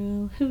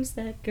girl? Who's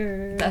that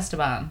girl?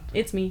 Esteban.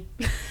 It's me.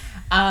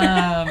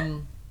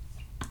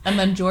 And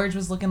then George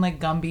was looking like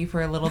Gumby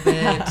for a little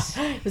bit.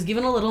 He was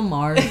given a little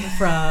Marv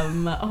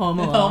from Home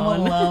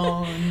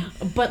Alone.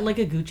 But like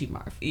a Gucci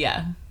Marv.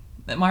 Yeah.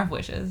 Marv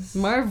wishes.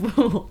 Marv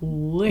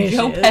wishes.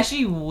 Joe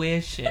Pesci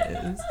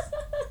wishes.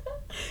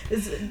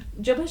 Is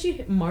Joe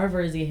Pesci Marv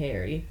or is he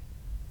Harry?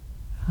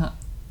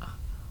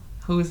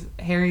 Who's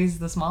Harry's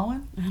the small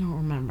one? I don't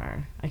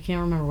remember. I can't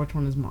remember which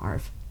one is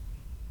Marv.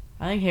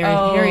 I think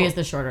Harry is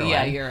the shorter one.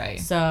 Yeah, you're right.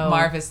 So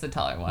Marv is the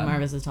taller one.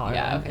 Marv is the taller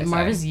one. Okay, and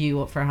Marv is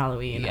you for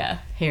Halloween. Yeah.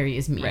 Harry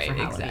is me for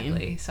Halloween.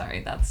 Exactly.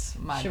 Sorry, that's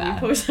my bad. Should we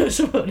post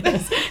social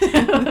photos for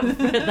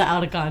the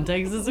out of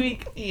context this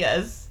week?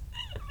 Yes.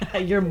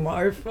 Your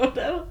Marv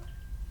photo.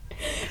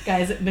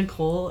 Guys,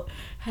 Nicole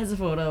has a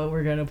photo.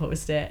 We're going to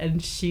post it.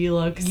 And she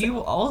looks...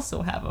 You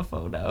also have a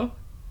photo.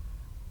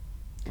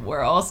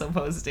 We're also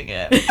posting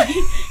it.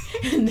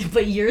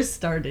 But yours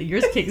started.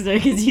 Yours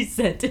kickstarted because you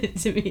sent it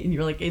to me and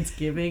you're like, it's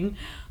giving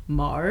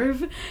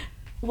Marv.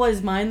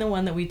 Was mine the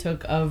one that we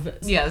took of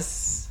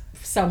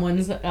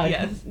someone's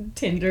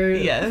Tinder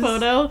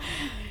photo?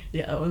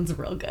 Yeah, that one's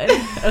real good.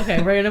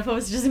 Okay, we're gonna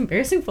post just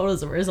embarrassing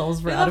photos of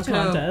ourselves for out of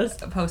contest.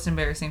 Post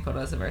embarrassing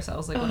photos of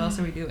ourselves. Like, what else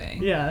are we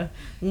doing? Yeah,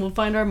 we'll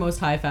find our most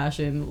high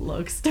fashion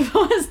looks to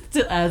post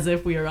as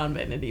if we are on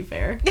Vanity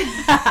Fair.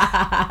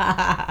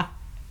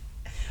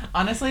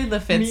 Honestly, the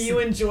fits. Me, you,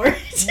 and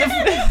George.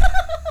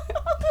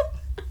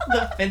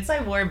 The fits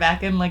I wore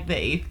back in like the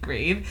 8th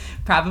grade,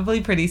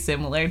 probably pretty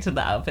similar to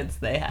the outfits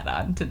they had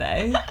on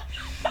today.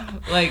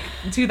 Like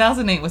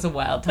 2008 was a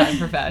wild time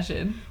for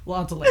fashion.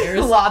 Lots of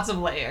layers. Lots of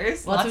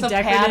layers. Lots of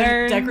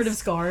patterns. Decorative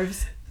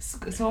scarves.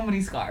 So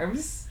many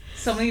scarves.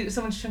 So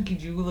much chunky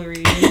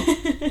jewelry.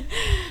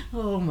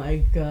 Oh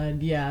my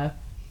god, yeah.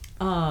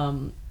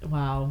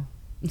 Wow.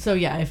 So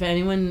yeah, if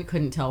anyone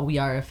couldn't tell, we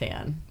are a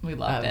fan. We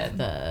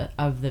loved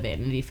of the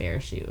Vanity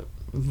Fair shoot.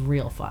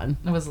 Real fun.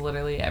 It was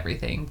literally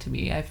everything to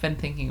me. I've been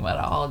thinking about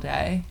it all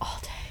day.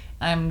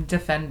 I'm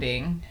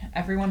defending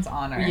everyone's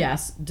honor.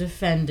 Yes,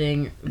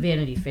 defending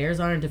Vanity Fair's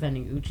honor,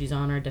 defending Gucci's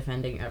honor,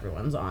 defending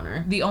everyone's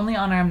honor. The only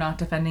honor I'm not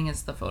defending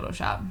is the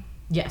Photoshop.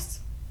 Yes.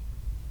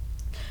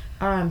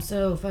 I'm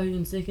so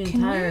fucking sick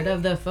and tired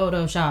of the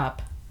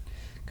Photoshop.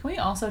 Can we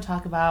also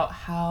talk about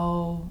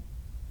how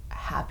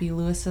happy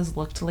Louis has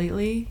looked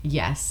lately?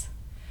 Yes.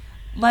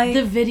 Like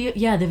the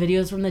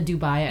videos from the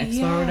Dubai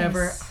Expo or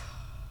whatever.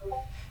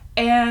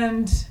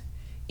 And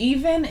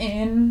even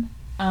in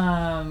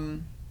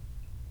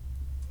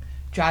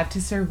Drive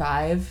to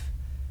Survive,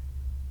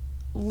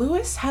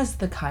 Louis has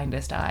the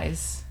kindest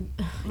eyes.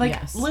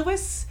 Like,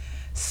 Louis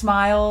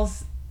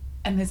smiles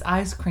and his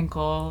eyes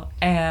crinkle,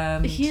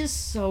 and he is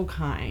so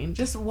kind.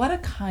 Just what a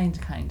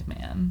kind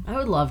man. I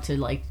would love to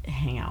like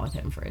hang out with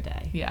him for a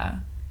day. Yeah.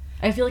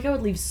 I feel like I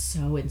would leave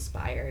so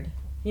inspired.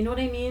 You know what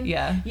I mean?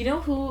 Yeah. You know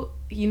who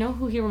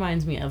he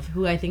reminds me of?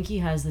 Who I think he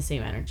has the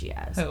same energy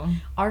as? Who?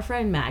 Our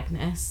friend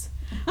Magnus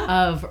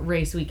of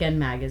Race Weekend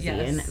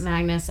magazine. Yes.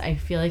 Magnus, I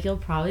feel like you'll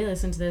probably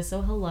listen to this,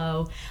 so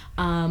hello.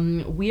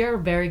 We are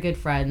very good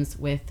friends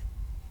with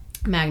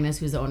Magnus,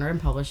 who's the owner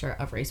and publisher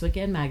of Race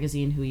Weekend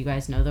magazine, who you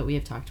guys know that we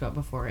have talked about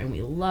before and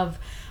we love.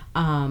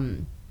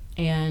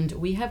 And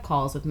we have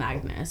calls with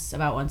Magnus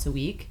about once a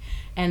week,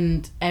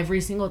 and every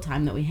single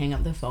time that we hang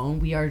up the phone,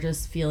 we are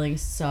just feeling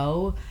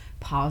so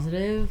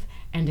positive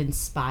and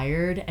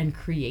inspired and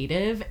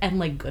creative and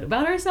like good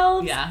about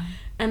ourselves. Yeah.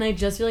 And I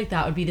just feel like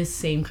that would be the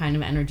same kind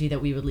of energy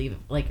that we would leave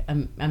like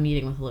a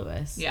meeting with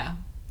Louis. Yeah.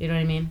 You know what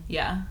I mean?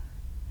 Yeah.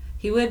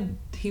 He would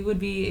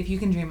be, if you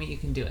can dream it, you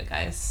can do it,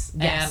 guys.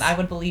 Yes. And I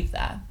would believe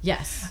that.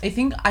 Yes. I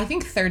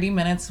think 30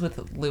 minutes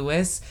with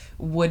Louis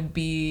would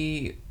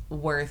be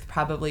worth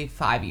probably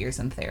 5 years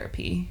in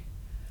therapy.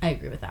 I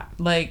agree with that.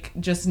 Like,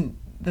 just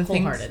the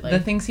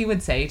things he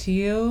would say to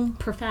you.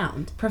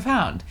 Profound.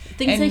 And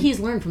Things that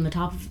he's learned from the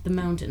top of the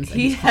mountains.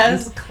 He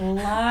has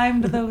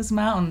climbed those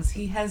mountains.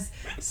 He has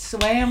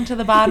swam to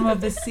the bottom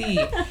of the sea.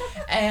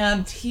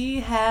 And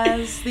he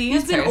has the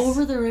answers. He's been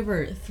over the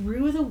river,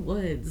 through the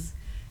woods.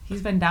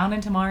 He's been down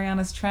into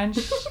Marianas Trench.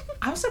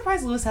 I'm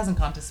surprised Louis hasn't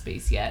gone to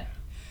space yet.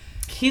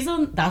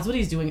 That's what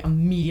he's doing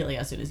immediately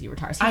as soon as he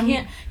retires.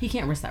 He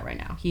can't risk that right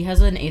now. He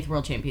has an 8th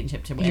world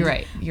championship to win. You're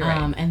right.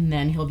 And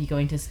then he'll be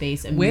going to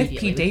space immediately.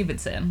 With Pete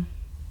Davidson.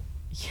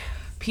 Yeah.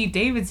 Pete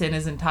Davidson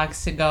is in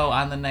talks to go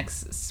on the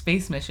next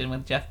space mission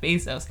with Jeff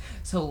Bezos.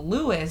 So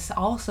Louis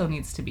also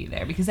needs to be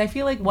there because I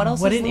feel like what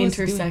else What is an Louis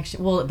intersection.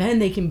 doing? Well, then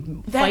they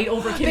can fight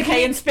over Kim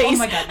K in space. Oh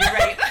my god, you're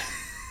right.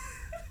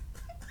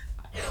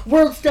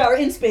 World star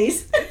in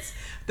space.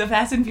 The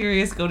Fast and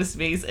Furious go to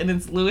space, and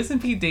it's Louis and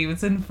Pete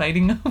Davidson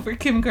fighting over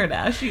Kim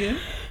Kardashian.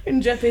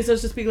 And Jeff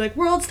Bezos just being like,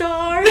 world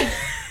star!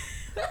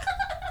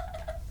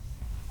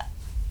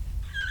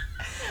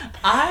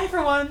 I,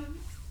 for one,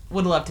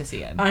 would love to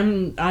see it.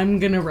 I'm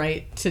gonna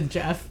write to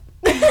Jeff.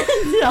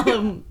 Tell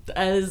him,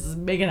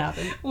 make it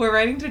happen. We're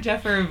writing to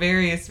Jeff for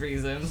various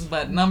reasons,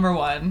 but number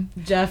one...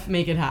 Jeff,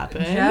 make it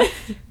happen.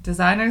 Jeff,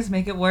 designers,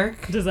 make it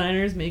work.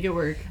 Designers, make it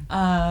work.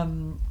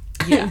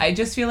 Yeah, I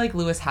just feel like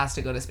Louis has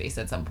to go to space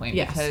at some point.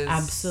 Yes, because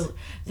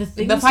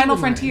absolutely. The final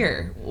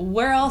frontier.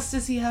 Where else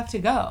does he have to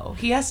go?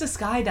 He has to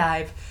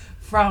skydive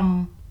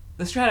from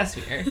the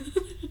stratosphere.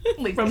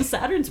 Like, from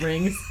Saturn's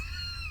rings.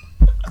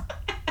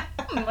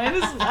 Might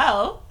as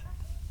well.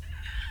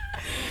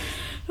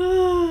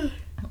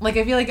 Like,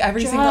 I feel like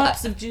every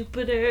Drops of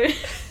Jupiter.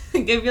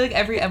 I feel like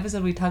every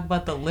episode we talk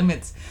about the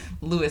limits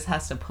Louis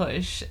has to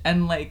push.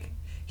 And, like,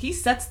 he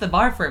sets the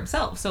bar for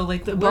himself. So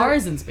like the bar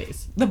is in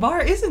space. The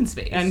bar is in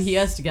space, and he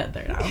has to get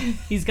there now.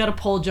 He's got to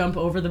pole jump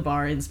over the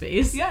bar in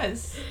space.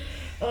 Yes.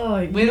 Oh,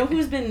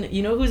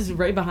 you know who's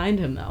right behind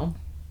him though?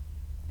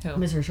 Who?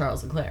 Mr.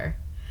 Charles Leclerc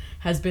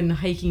has been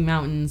hiking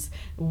mountains.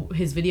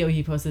 His video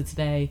he posted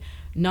today.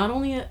 Not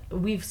only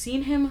we've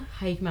seen him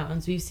hike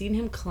mountains, we've seen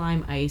him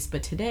climb ice,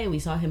 but today we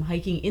saw him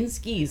hiking in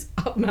skis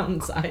up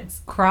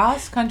mountainsides,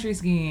 cross country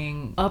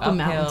skiing up a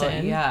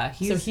mountain. Yeah,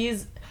 so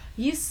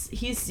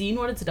he's seen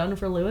what it's done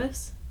for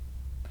Lewis.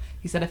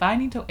 He said, if I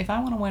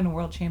want to win a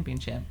world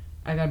championship,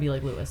 I gotta be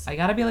like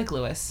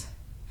Lewis.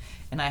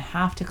 And I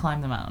have to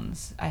climb the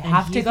mountains. I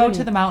have to go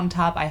to the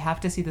mountaintop. I have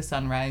to see the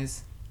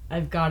sunrise.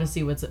 I've got to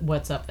see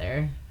what's up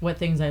there, what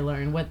things I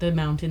learn, what the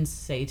mountains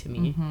say to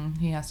me. Mm-hmm.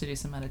 He has to do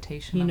some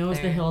meditation. He knows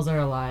the hills are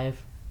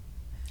alive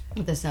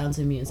with the sounds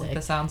of music. With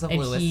the sounds of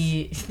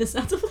Lewis. The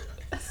sounds of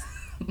Lewis.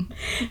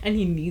 And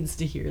he needs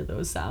to hear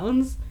those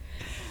sounds.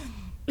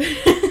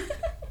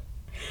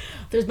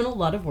 There's been a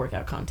lot of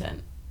workout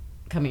content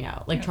coming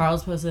out. Like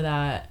Charles posted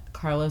that.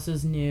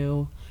 Carlos's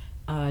new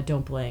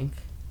Don't Blink.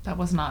 That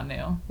was not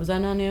new. Was that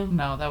not new?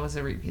 No, that was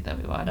a repeat that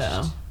we watched.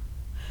 Oh.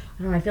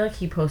 I don't know, I feel like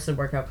he posted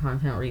workout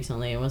content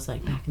recently and was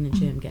like back in the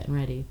gym getting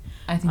ready.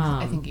 I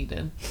think he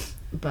did.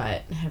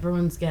 But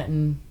everyone's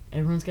getting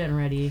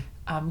ready.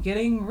 I'm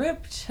getting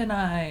ripped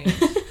tonight.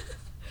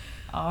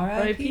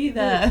 R.I.P.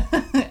 that.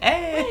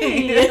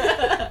 Hey.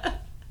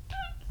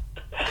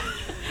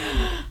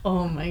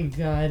 Oh my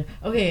god.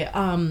 Okay,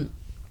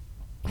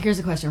 here's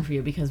a question for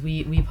you, because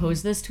we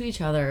posed this to each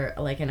other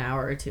like an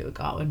hour or two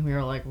ago and we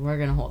were like, we're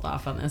gonna hold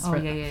off on this for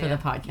the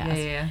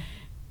podcast. Yeah.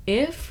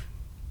 If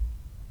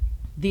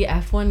the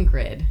F1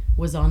 grid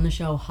was on the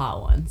show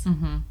Hot Ones,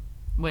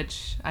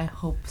 which I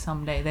hope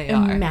someday they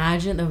are.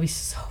 Imagine, that would be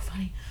so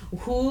funny.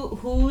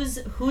 Who's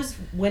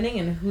winning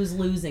and who's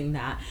losing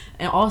that?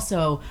 And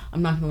also,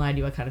 I'm not gonna lie to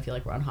you, I kind of feel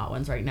like we're on Hot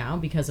Ones right now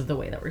because of the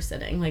way that we're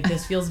sitting. Like,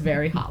 this feels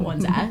very Hot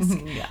Ones-esque.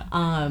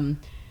 Yeah.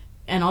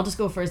 And I'll just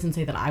go first and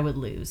say that I would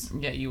lose.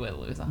 Yeah, you would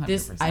lose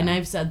 100%. And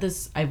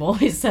I've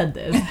always said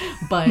this,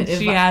 but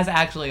she has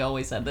actually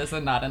always said this,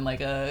 and not in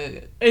like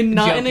a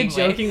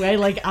joking way.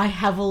 Like, I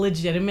have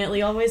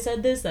legitimately always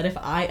said this, that if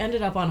I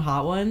ended up on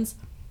Hot Ones,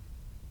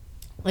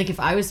 like if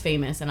I was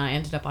famous and I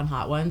ended up on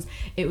Hot Ones,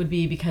 it would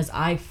be because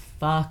I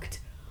fucked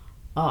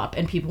up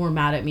and people were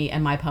mad at me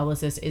and my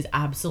publicist is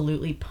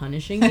absolutely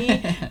punishing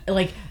me.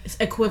 Like,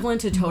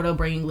 equivalent to Toto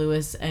bringing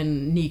Lewis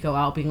and Nico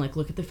out being like,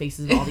 look at the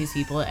faces of all these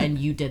people and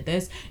you did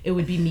this. It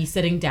would be me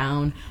sitting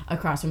down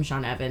across from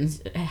Sean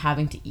Evans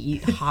having to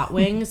eat hot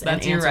wings.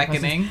 That's your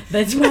reckoning.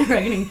 That's my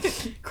reckoning.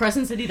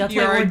 Crescent City, that's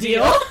my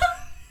ordeal.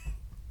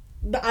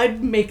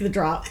 I'd make the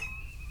drop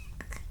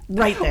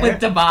right there with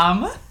the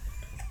bomb.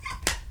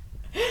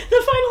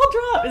 The final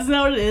drop. Isn't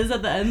that what it is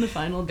at the end? The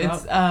final drop.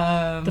 It's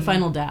the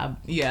final dab.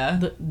 Yeah.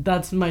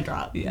 That's my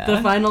drop. Yeah.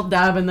 The final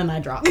dab and then I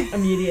drop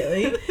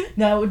immediately.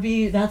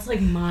 That's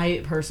like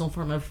my personal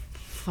form of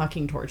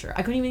fucking torture.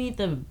 I couldn't even eat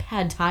the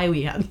pad thai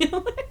we had the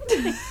other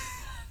day.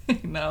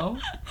 No.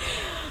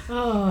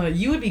 Oh,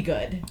 you would be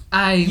good.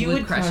 You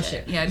would crush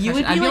it. Yeah,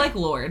 I'd be like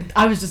Lord.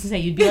 I was just gonna say,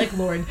 you'd be like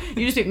Lord.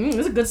 You just be, this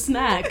is a good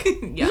snack.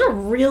 Yeah. These are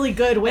really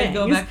good wings. I'd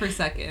go back for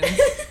seconds.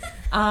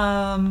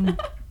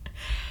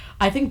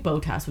 I think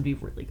Bottas would be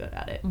really good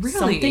at it. Really?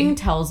 Something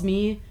tells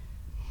me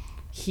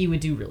he would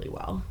do really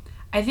well.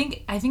 I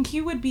think he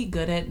would be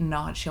good at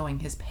not showing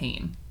his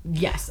pain.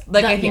 Yes.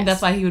 I think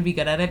that's why he would be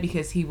good at it,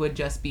 because he would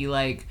just be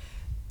like,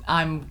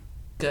 I'm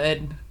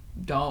good.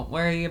 Don't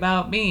worry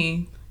about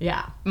me.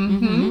 Yeah.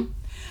 Mm-hmm.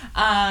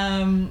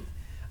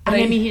 But I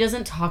mean, he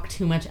doesn't talk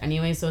too much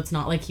anyway, so it's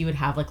not like he would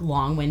have like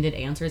long-winded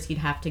answers he'd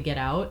have to get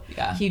out.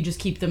 Yeah. He'd just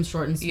keep them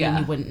short and sweet, and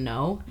you wouldn't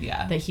know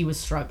that he was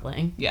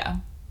struggling. Yeah.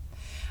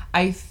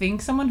 I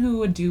think someone who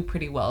would do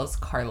pretty well is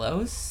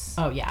Carlos.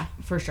 Oh, yeah,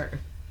 for sure.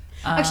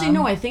 Actually,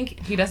 no, I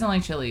think... He doesn't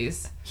like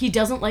chilies. He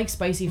doesn't like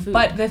spicy food.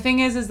 But the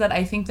thing is that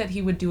I think that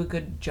he would do a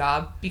good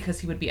job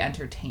because he would be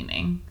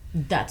entertaining.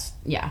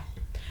 Yeah.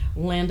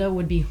 Lando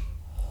would be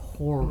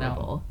horrible.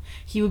 No.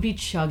 He would be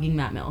chugging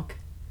that milk.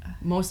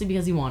 Mostly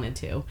because he wanted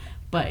to.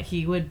 But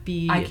he would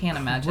be I can't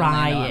imagine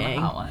crying. Lando on the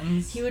Hot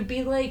Ones. He would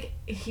be like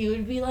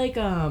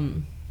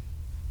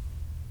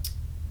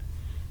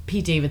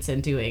Pete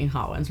Davidson doing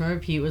Hot Ones.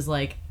 Remember Pete was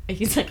like,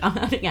 he's like, I'm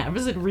having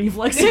acid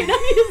reflux right now.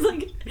 He's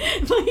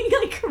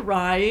like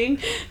crying.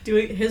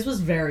 His was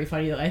very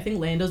funny though. I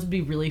think Lando's would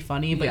be really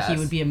funny, but he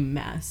would be a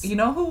mess. You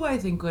know who I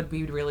think would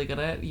be really good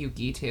at?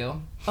 Yuki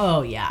too.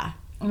 Oh yeah.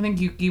 I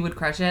think Yuki would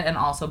crush it and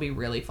also be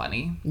really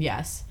funny.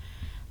 Yes.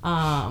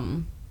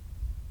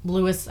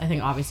 Lewis, I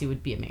think obviously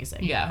would be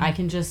amazing. Yeah. I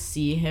can just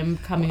see him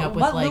coming up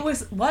with like...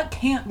 What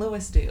can't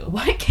Lewis do?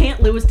 What can't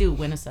Lewis do?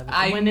 Win a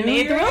 7th. Win an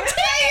 8th.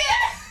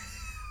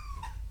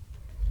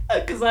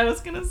 Because I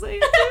was gonna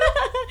say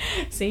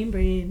it. Same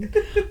brain.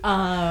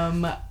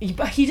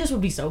 But he just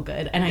would be so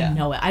good, and I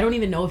know it. I don't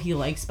even know if he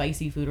likes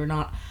spicy food or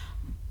not.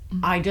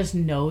 I just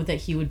know that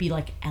he would be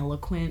like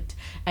eloquent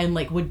and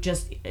like would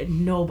just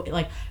know.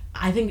 Like,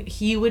 I think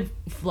he would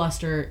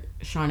fluster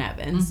Sean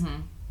Evans.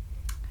 Mm-hmm.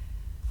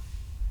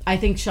 I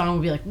think Sean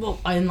would be like, well,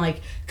 and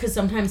like, because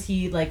sometimes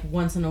he like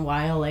once in a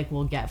while like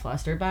will get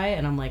flustered by it,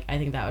 and I'm like, I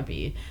think that would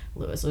be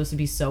Lewis. Lewis would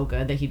be so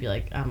good that he'd be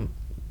like, I'm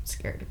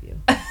scared of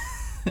you.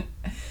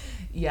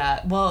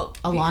 Yeah, well,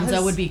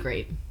 Alonso would be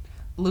great.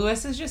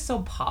 Lewis is just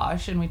so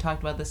posh, and we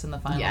talked about this in the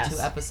final 2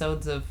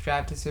 episodes of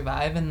Drive to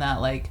Survive, and that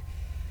like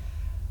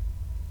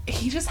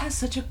he just has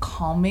such a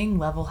calming,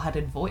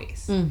 level-headed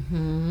voice.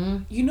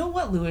 Mm-hmm. You know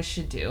what Lewis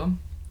should do?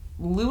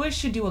 Lewis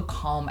should do a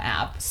calm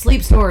app.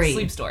 Sleep Story.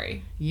 Sleep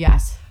Story.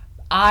 Yes.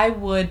 I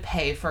would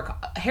pay for...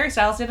 Harry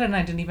Styles did it, and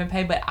I didn't even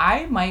pay, but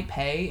I might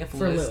pay if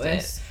Lewis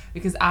did.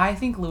 Because I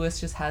think Lewis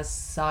just has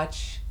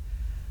such...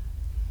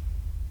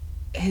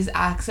 His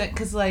accent,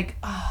 because like,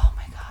 oh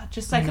my god,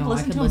 just I could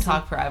listen to him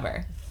talk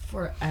forever.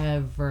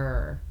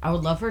 Forever. I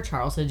would love for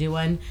Charles to do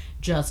one,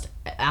 just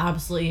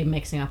absolutely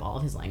mixing up all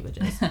of his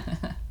languages.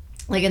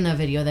 Like in the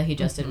video that he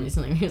just did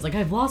recently, he was like,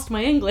 I've lost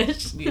my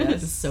English.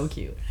 Yes. It's so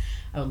cute.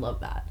 I would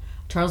love that.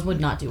 Charles would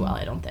not do well,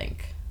 I don't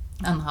think.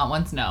 On the Hot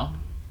Ones, no.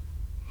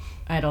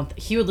 I don't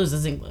he would lose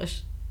his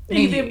English.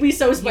 He'd be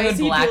so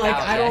spicy. He'd be like,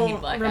 I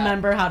don't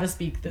remember how to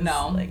speak this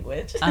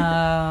language.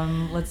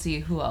 Let's see,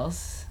 who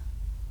else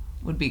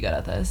would be good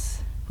at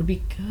this? Would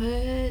be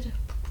good.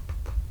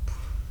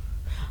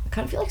 I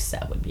kind of feel like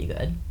Seb would be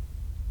good.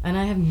 And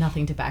I have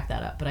nothing to back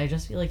that up, but I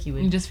just feel like he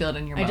would... You just feel it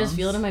in your bones? I just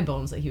feel it in my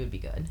bones that he would be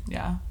good.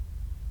 Yeah.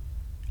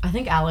 I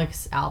think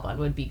Alex Albon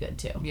would be good,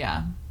 too.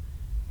 Yeah.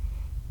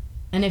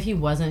 And if he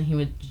wasn't, he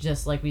would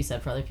just, like we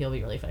said, for other people,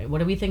 be really funny. What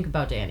do we think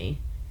about Danny?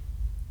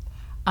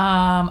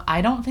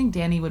 I don't think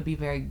Danny would be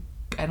very...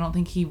 I don't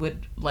think he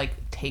would,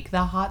 like, take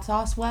the hot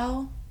sauce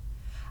well.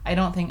 I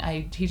don't think...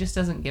 He just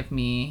doesn't give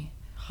me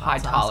high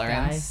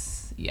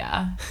tolerance. Guy.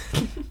 Yeah.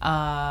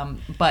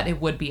 But it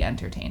would be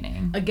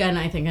entertaining. Again,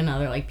 I think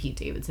another like Pete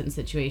Davidson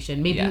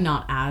situation. Maybe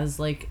not as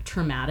like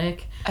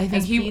traumatic. I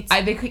think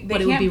they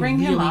can't bring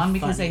him on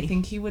because I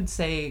think he would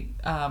say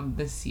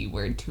the C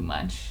word too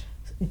much.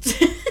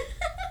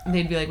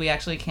 They'd be like, we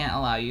actually can't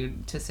allow you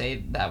to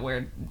say that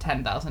word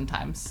 10,000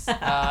 times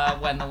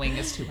when the wing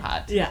is too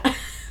hot. Yeah.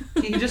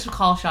 You just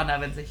call Sean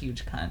Evans a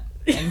huge cunt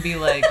and be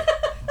like...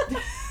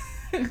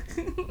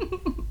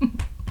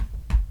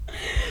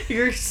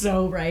 You're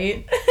so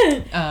right.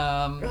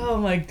 Oh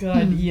my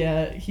god,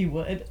 yeah, he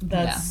would.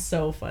 That's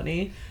so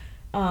funny.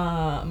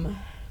 I'm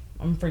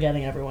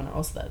forgetting everyone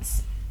else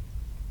that's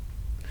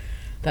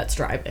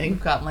driving.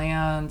 We've got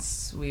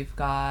Lance. We've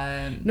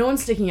got... No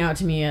one's sticking out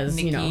to me as,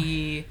 Nikki, you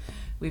know...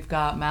 We've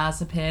got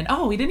Mazepin.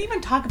 Oh, we didn't even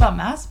talk about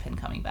Mazepin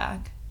coming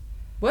back.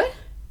 What?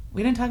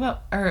 We didn't talk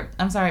about...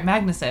 I'm sorry,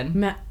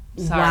 Magnussen.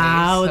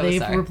 Wow,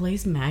 they've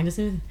replaced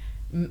Magnussen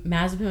with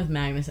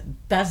Magnussen.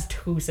 That's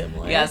too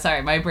similar. Yeah,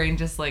 sorry. My brain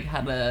just like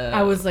had a...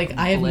 I was like,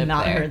 I have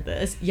not heard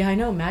this. Yeah, I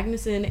know.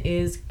 Magnussen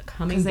is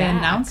coming back. Because they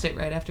announced it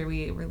right after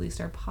we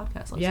released our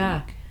podcast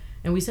last week.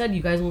 And we said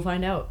you guys will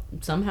find out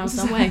somehow,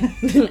 some way.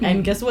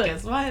 And guess what?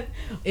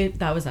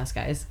 That was us,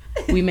 guys.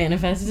 We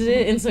manifested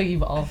it, and so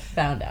you've all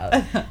found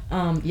out.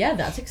 Yeah,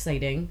 that's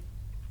exciting.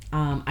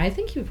 I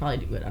think he would probably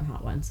do good on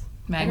Hot Ones.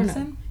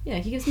 Magnussen? Yeah,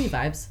 he gives me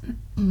vibes.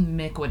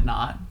 Mick would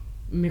not.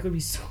 Mick would be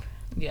so bad.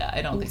 Yeah,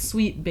 I don't think...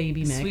 Sweet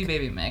baby Mick. Sweet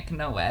baby Mick.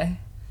 No way.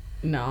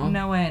 No.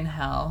 No way in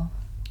hell.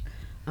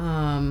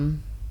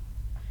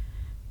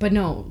 But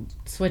no,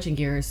 switching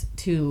gears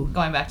to...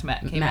 Going back to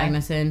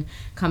Magnussen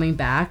coming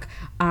back.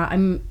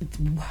 I'm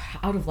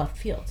out of left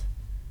field.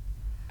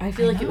 I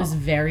feel like it was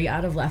very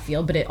out of left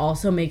field, but it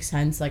also makes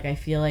sense. Like, I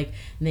feel like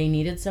they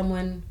needed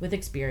someone with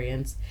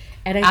experience.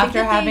 And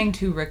after having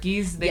 2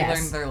 rookies, they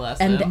learned their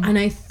lesson. And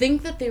I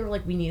think that they were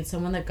like, we need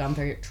someone that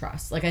Gunther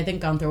trusts. Like, I think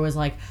Gunther was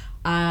like,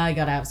 I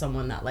gotta have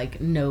someone that,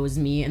 like, knows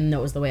me and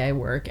knows the way I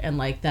work and,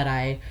 like, that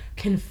I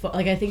can...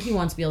 I think he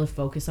wants to be able to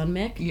focus on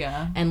Mick.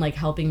 Yeah. And, like,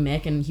 helping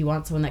Mick, and he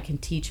wants someone that can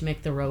teach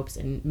Mick the ropes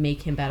and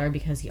make him better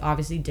because he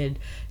obviously did,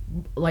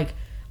 like,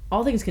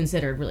 all things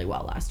considered, really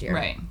well last year.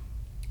 Right.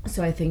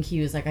 So I think he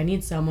was like, I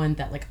need someone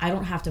that, like, I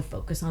don't have to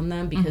focus on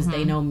them because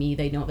they know me,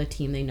 they know the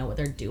team, they know what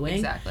they're doing.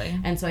 Exactly.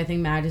 And so I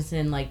think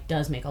Magnussen, like,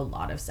 does make a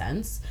lot of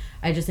sense.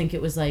 I just think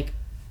it was, like,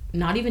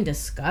 not even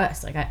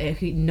discussed.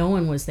 Like, no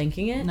one was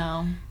thinking it.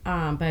 No.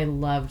 But I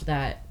loved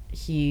that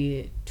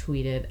he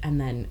tweeted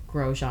and then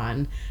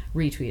Grosjean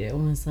retweeted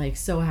and was like,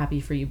 so happy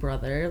for you,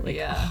 brother. Like,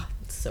 yeah.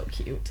 It's so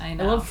cute. I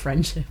know. I love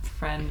friendship.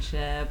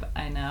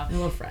 I know. I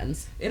love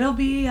friends. It'll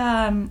be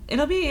an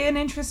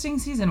interesting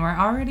season. We're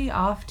already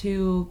off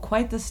to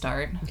quite the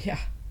start. Yeah.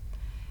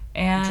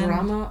 And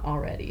drama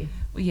already.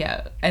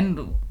 Yeah.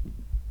 And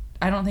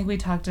I don't think we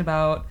talked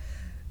about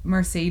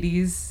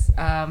Mercedes'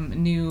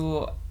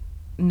 new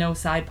no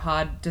side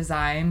pod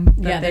design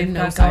that they've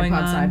got going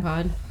on. Side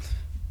pod.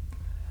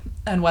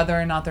 And whether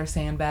or not they're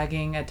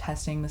sandbagging at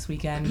testing this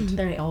weekend.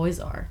 They always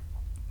are.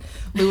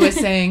 Lewis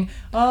saying,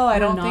 "Oh, I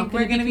don't think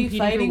we're going to be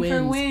fighting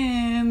for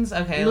wins."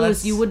 Okay,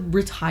 Lewis, you would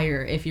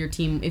retire if you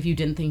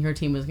didn't think your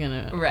team was going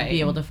to be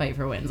able to fight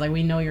for wins. Like,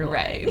 we know you're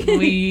right.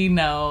 We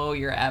know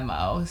your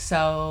MO.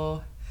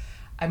 So,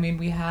 I mean,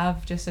 we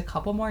have just a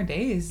couple more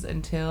days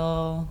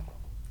until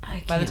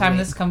By the time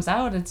this comes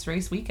out, it's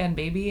race weekend,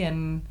 baby,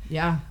 and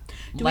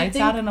lights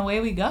out and away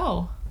we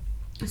go.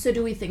 So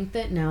do we think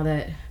that now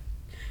that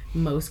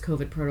most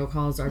COVID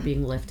protocols are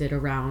being lifted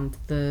around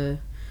the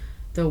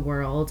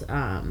world,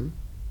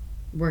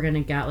 we're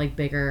gonna get like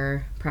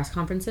bigger press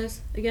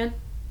conferences again?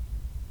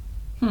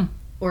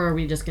 Or are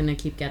we just gonna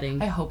keep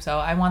getting? I hope so.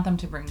 I want them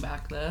to bring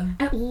back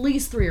at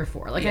least 3 or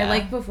 4. Like I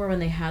liked before when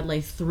they had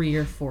like 3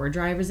 or 4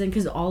 drivers in,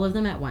 because all of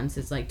them at once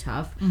is like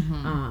tough.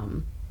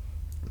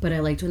 But I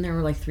liked when there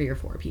were like 3 or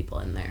 4 people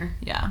in there.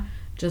 Yeah.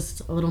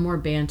 Just a little more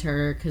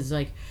banter, because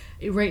like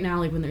right now,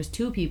 like when there's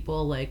 2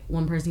 people, like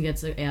one person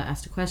gets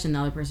asked a question, the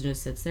other person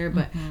just sits there.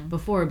 But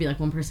before it'd be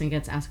like one person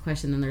gets asked a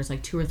question, then there's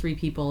like 2 or 3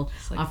 people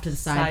like off to the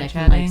side that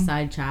can like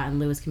side chat, and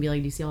Lewis can be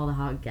like, "Do you see all the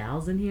hot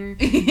gals in here?"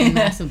 And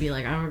Max will be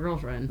like, "I have a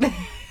girlfriend."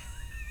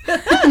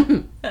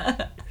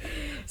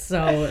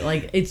 So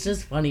like it's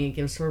just funny. It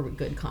gives her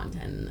good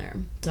content in there.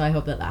 So I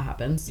hope that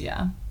happens.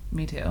 Yeah,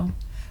 me too.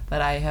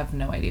 But I have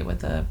no idea what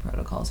the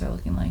protocols are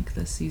looking like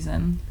this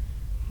season.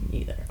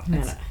 Neither.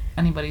 It's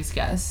anybody's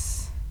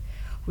guess.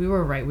 We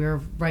were right. We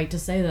were right to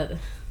say that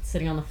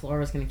sitting on the floor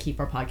was going to keep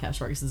our podcast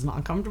short because it's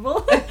not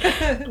comfortable.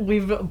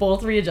 We've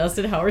both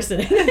readjusted how we're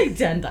sitting like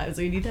 10 times.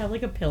 So we need to have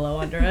like a pillow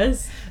under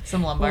us.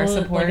 Some lumbar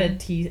support. Like a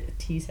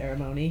tea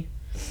ceremony.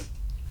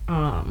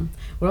 What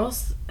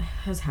else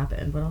has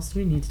happened? What else do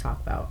we need to talk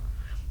about?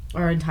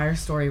 Our entire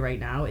story right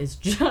now is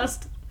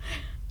just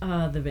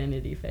the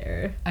Vanity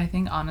Fair. I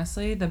think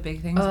honestly the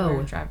big things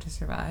were Drive to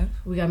Survive.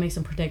 We gotta make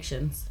some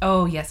predictions.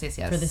 Oh yes.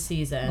 For the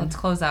season. Let's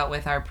close out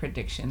with our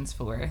predictions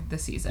for the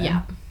season.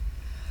 Yeah.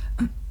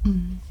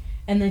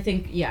 And I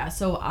think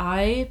so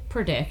I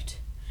predict,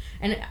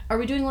 and are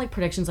we doing like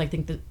predictions like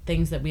think the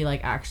things that we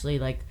like actually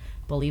like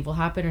believe will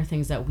happen, or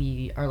things that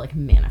we are like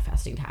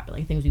manifesting to happen,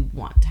 like things we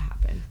want to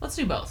happen? Let's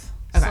do both.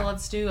 Okay. So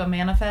let's do a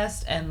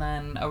manifest and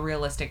then a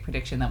realistic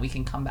prediction that we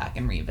can come back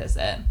and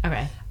revisit.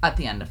 Okay. At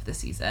the end of the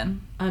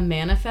season. A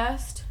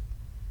manifest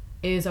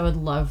is I would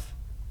love,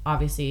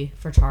 obviously,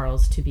 for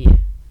Charles to be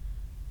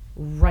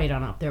right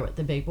on up there with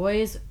the big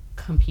boys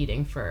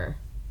competing for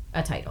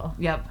a title.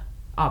 Yep.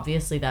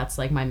 Obviously, that's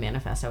like my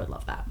manifest. I would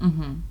love that.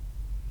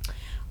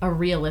 A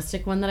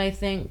realistic one that I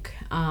think,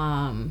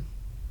 I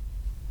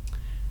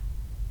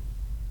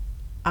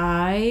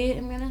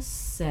am going to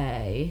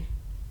say,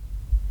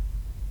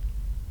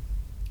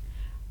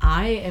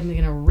 I am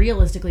going to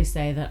realistically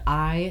say that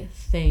I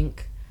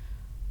think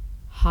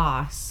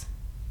Haas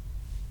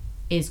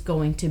is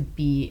going to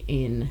be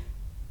in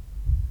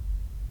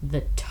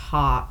the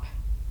top.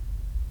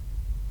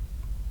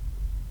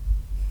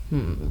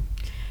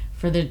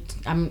 For the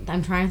I'm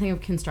trying to think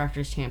of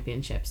Constructors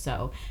Championship.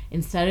 So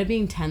instead of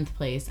being 10th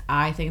place,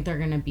 I think they're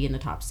going to be in the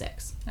top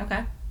 6.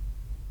 Okay.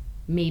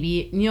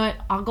 Maybe, you know what?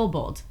 I'll go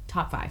bold.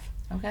 Top 5.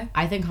 Okay.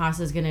 I think Haas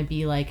is going to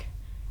be like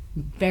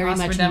very Haas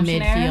much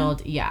redemption midfield.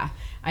 era? Yeah.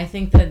 I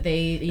think that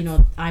they,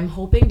 I'm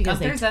hoping because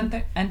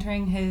Gunther's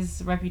entering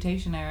his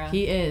reputation era.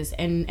 He is,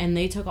 and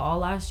they took all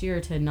last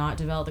year to not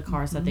develop the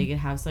car so that they could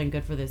have something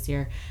good for this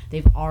year.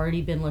 They've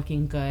already been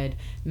looking good.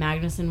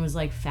 Magnussen was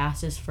like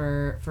fastest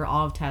for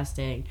all of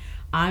testing.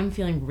 I'm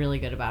feeling really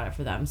good about it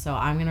for them. So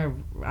I'm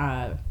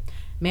gonna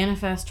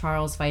manifest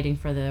Charles fighting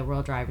for the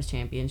World Drivers'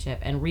 Championship,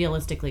 and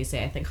realistically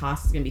say I think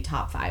Haas is gonna be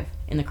top 5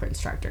 in the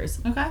constructors.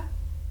 Okay.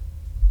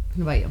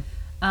 What about you?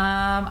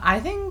 I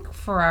think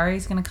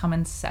Ferrari's going to come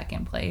in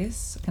 2nd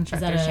place.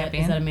 Constructors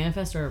champion. Is that a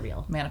manifest or a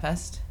real?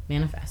 Manifest.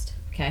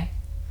 Okay.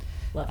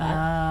 Love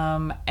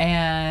that.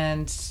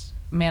 And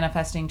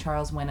manifesting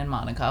Charles win in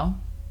Monaco.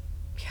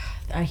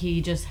 Yeah, he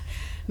just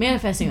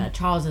manifesting that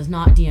Charles is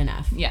not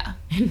DNF. Yeah.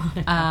 In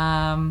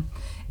Monaco.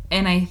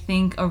 And I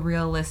think a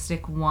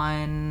realistic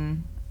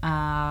one.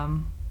 I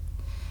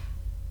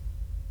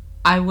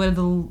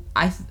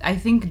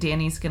think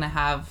Danny's going to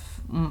have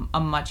a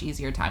much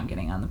easier time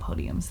getting on the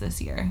podiums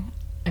this year.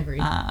 Agreed.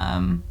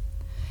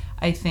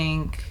 I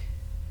think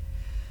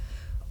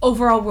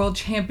overall world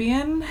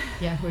champion.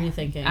 Yeah, what are you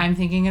thinking? I'm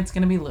thinking it's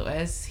going to be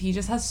Lewis. He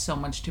just has so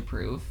much to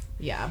prove.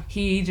 Yeah.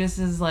 He just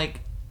is like,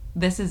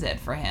 this is it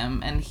for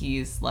him. And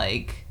he's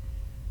like,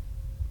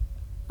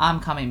 I'm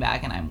coming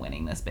back and I'm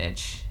winning this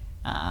bitch.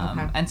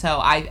 Okay. And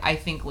so I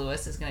think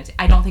Lewis is going to...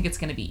 I don't think it's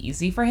going to be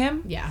easy for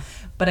him. Yeah.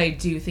 But I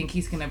do think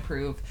he's going to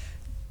prove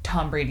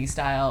Tom Brady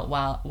style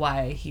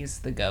why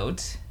he's the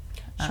GOAT.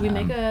 Should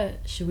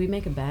we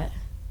make a bet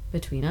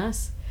between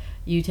us?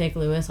 You take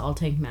Lewis, I'll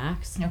take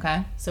Max.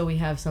 Okay. So we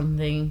have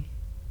something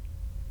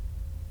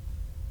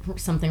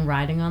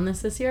riding on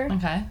this year.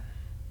 Okay.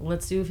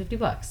 Let's do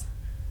 $50.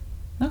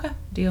 Okay.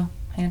 Deal.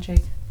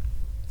 Handshake.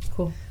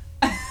 Cool.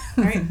 All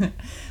right.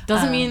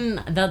 Doesn't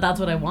mean that's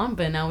what I want,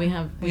 but now we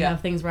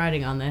have things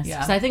riding on this.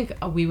 Yeah. So I think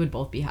we would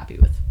both be happy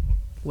with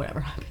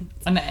whatever happens.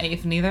 And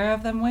if neither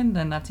of them win,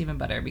 then that's even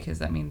better because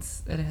that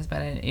means it has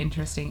been an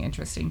interesting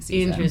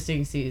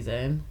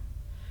season.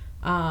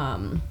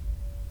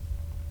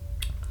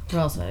 What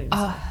else?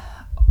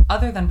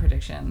 Other than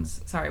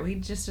predictions, sorry, we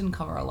just didn't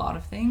cover a lot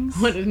of things.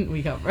 What didn't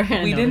we cover?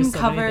 We didn't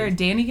cover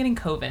Danny getting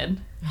COVID.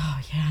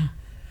 Oh yeah.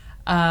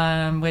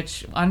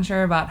 Which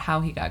unsure about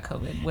how he got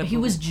COVID. He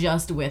was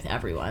just with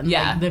everyone.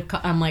 Yeah.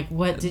 I'm like,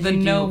 what did the you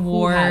do? no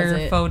war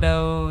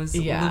photos.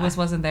 Yeah. Lewis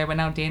wasn't there, but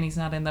now Danny's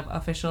not in the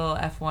official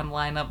F1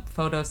 lineup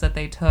photos that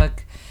they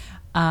took.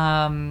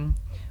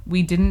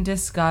 We didn't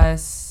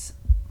discuss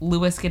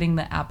Lewis getting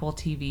the Apple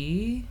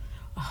TV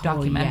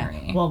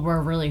documentary. Yeah. Well,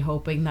 we're really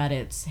hoping that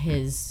it's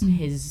his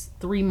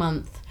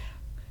 3-month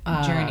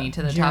journey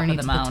to the top of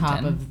the mountain.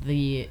 top of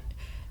the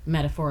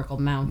metaphorical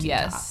mountain.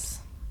 Yes. Tops.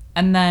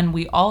 And then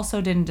we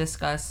also didn't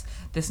discuss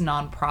this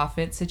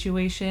nonprofit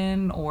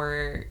situation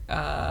or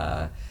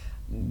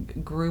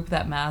group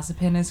that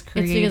Mazepin is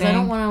creating. It's because I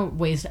don't want to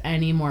waste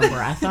any more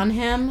breath on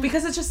him.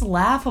 Because it's just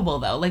laughable,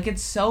 though. Like,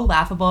 it's so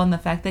laughable, and the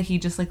fact that he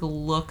just, like,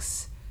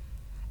 looks...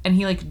 And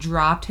he, like,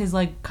 dropped his,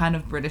 like, kind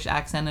of British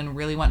accent and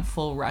really went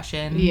full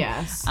Russian.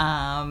 Yes.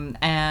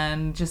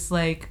 And just,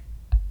 like...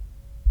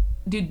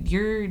 Dude,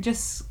 you're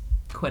just...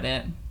 Quit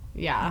it.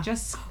 Yeah.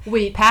 Just...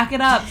 Wait. Pack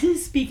it up.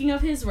 Speaking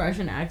of his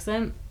Russian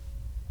accent...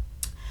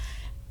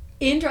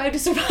 In Drive to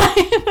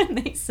Survive, when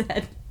they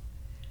said,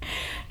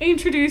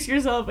 introduce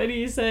yourself, and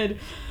he said,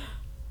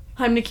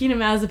 I'm Nikita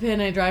Mazepin,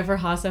 I drive for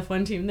Haas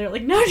F1 team. They're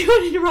like, no, do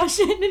it in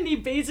Russian, and he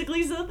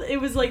basically said it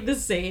was like the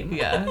same.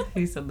 Yeah,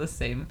 he said the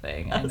same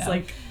thing. I was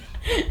like,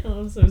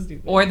 oh, I'm so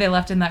stupid. Or they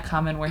left in that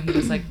comment where he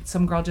was like,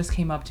 some girl just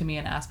came up to me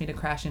and asked me to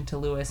crash into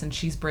Lewis, and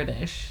she's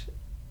British.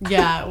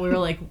 Yeah, we were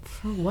like,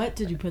 for what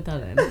did you put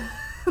that in?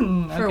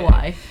 For Okay.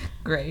 why?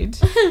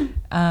 Great.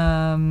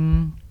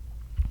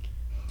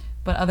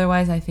 But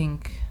otherwise, I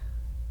think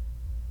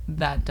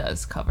that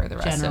does cover the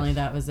rest Generally,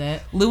 that was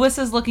it. Lewis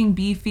is looking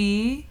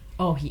beefy.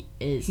 Oh, he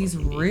is. He's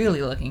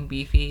really looking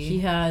beefy.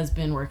 He has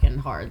been working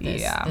hard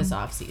this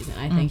off season.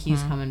 I think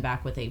he's coming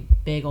back with a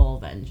big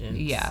old vengeance.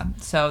 Yeah.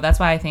 So that's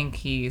why I think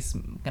he's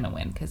going to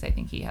win, because I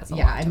think he has a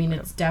lot to prove.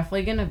 It's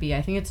definitely going to be,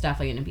 I think it's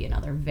definitely going to be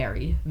another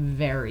very,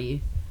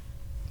 very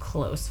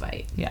close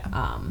fight.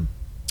 Yeah.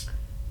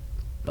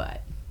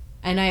 But,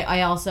 and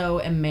I also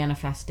am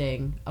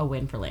manifesting a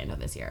win for Lando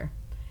this year.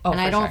 Oh, and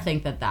I don't sure.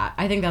 think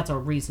I think that's a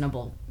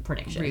reasonable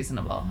prediction.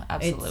 Reasonable.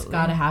 Absolutely. It's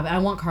got to happen. I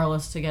want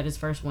Carlos to get his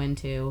first win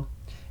too.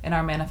 In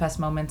our manifest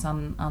moments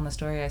on the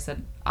story, I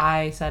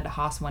said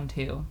Haas won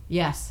too.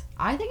 Yes.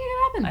 I think it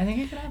could happen. I think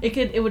it could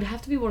happen. It would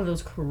have to be one of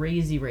those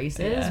crazy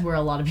races where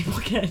a lot of people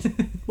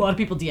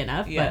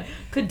DNF, but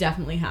could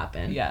definitely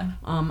happen. Yeah.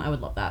 I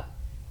would love that.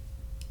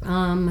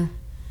 And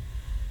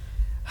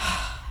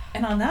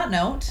on that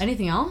note,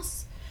 anything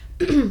else?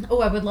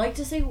 I would like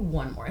to say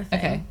one more thing.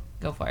 Okay,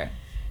 go for it.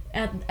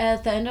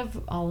 At the end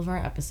of all of our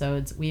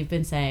episodes, we've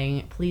been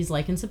saying, please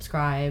like and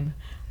subscribe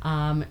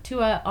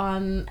to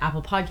on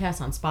Apple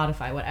Podcasts, on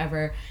Spotify,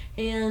 whatever.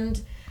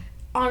 And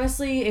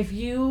honestly, if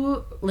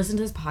you listen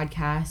to this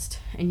podcast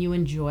and you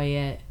enjoy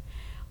it,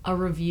 a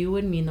review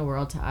would mean the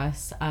world to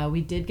us.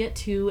 We did get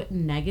 2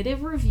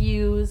 negative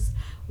reviews,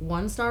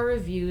 1-star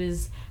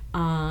reviews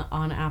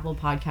on Apple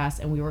Podcasts,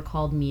 and we were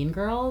called Mean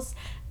Girls.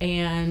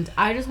 And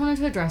I just wanted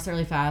to address it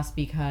really fast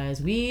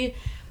because we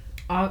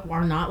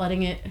are not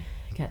letting it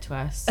get to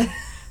us.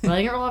 We're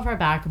letting it roll off our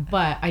back,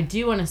 but I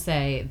do want to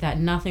say that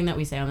nothing that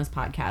we say on this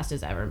podcast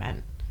is ever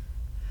meant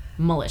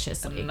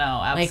maliciously.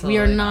 No, absolutely. Like, we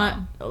are not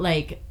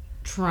like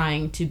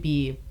trying to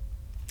be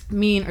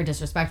mean or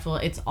disrespectful.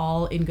 It's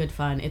all in good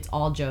fun. It's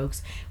all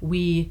jokes.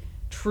 We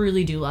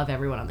truly do love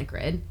everyone on the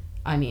grid.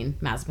 I mean,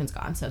 Mazepin's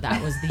gone, so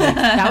that was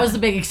the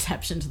big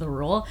exception to the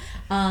rule.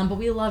 But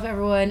we love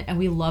everyone, and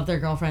we love their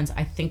girlfriends.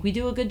 I think we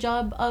do a good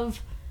job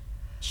of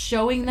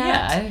showing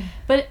that. Yeah.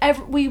 But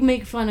we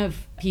make fun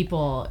of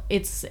people.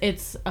 It's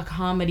a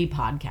comedy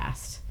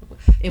podcast.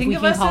 If we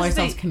can call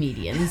ourselves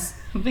comedians.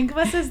 Think of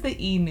us as the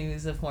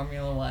E-News of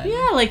Formula One.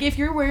 Yeah, like if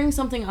you're wearing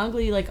something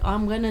ugly, like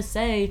I'm gonna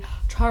say,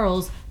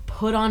 Charles,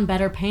 put on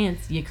better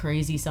pants, you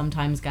crazy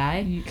sometimes guy.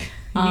 You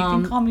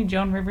can call me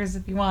Joan Rivers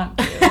if you want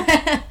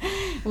to.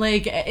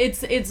 Like,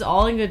 it's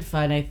all in good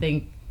fun, I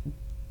think.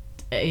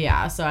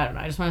 Yeah, so I don't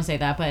know. I just want to say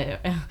that,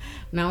 but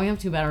now we have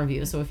 2 bad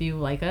reviews, so if you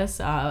like us,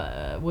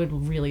 would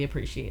really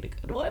appreciate a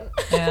good one.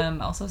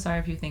 And also sorry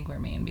if you think we're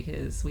mean,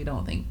 because we're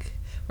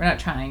not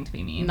trying to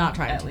be mean. Not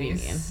trying to be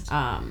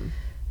mean.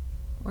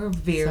 We're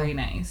very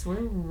nice. We're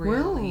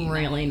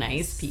really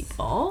nice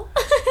people.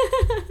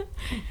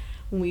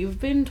 We've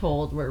been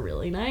told we're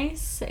really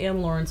nice,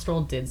 and Lauren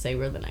Stroll did say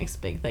we're the next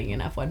big thing in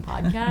F1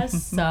 podcast,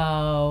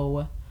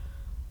 so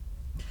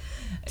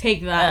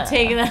take that.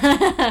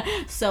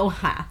 So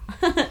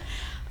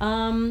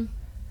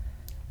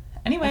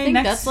anyway, I think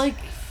that's like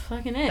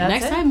fucking it.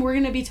 Next time we're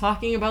gonna be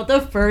talking about the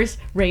first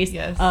race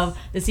of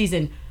the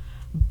season.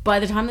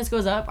 By the time this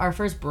goes up, our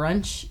first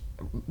brunch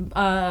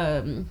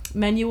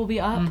menu will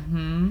be up.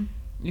 Mm-hmm.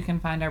 You can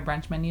find our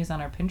brunch menus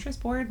on our Pinterest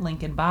board,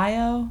 link in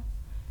bio.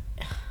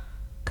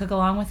 Cook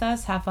along with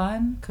us, have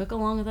fun.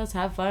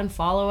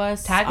 Follow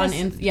us. Tag us.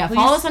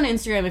 Follow us on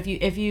Instagram.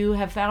 If you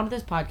have found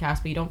this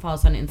podcast but you don't follow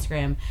us on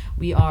Instagram,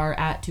 we are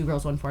at 2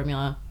 Girls 1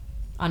 Formula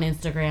on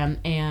Instagram,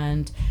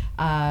 and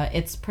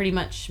it's pretty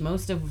much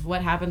most of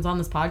what happens on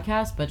this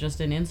podcast, but just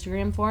in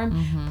Instagram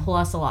form,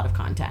 plus a lot of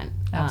content.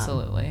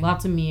 Absolutely.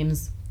 Lots of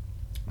memes,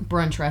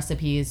 brunch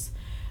recipes,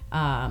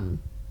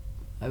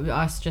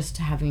 us just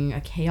having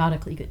a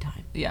chaotically good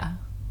time. Yeah.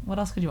 What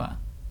else could you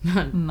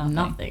want?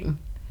 Nothing.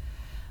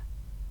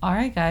 All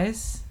right,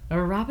 guys.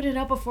 We're wrapping it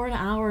up before an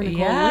hour, Nicole.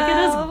 Yeah. Look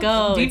at us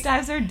go. Deep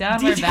dives are done.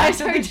 Deep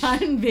dives are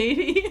done,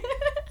 baby.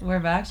 We're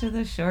back to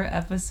the short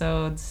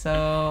episode.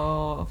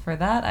 So for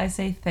that, I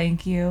say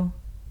thank you.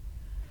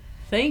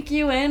 Thank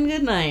you and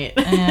good night.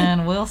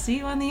 And we'll see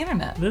you on the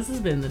internet. This has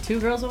been the Two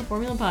Girls One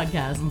Formula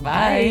podcast.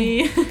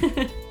 Bye.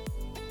 Bye.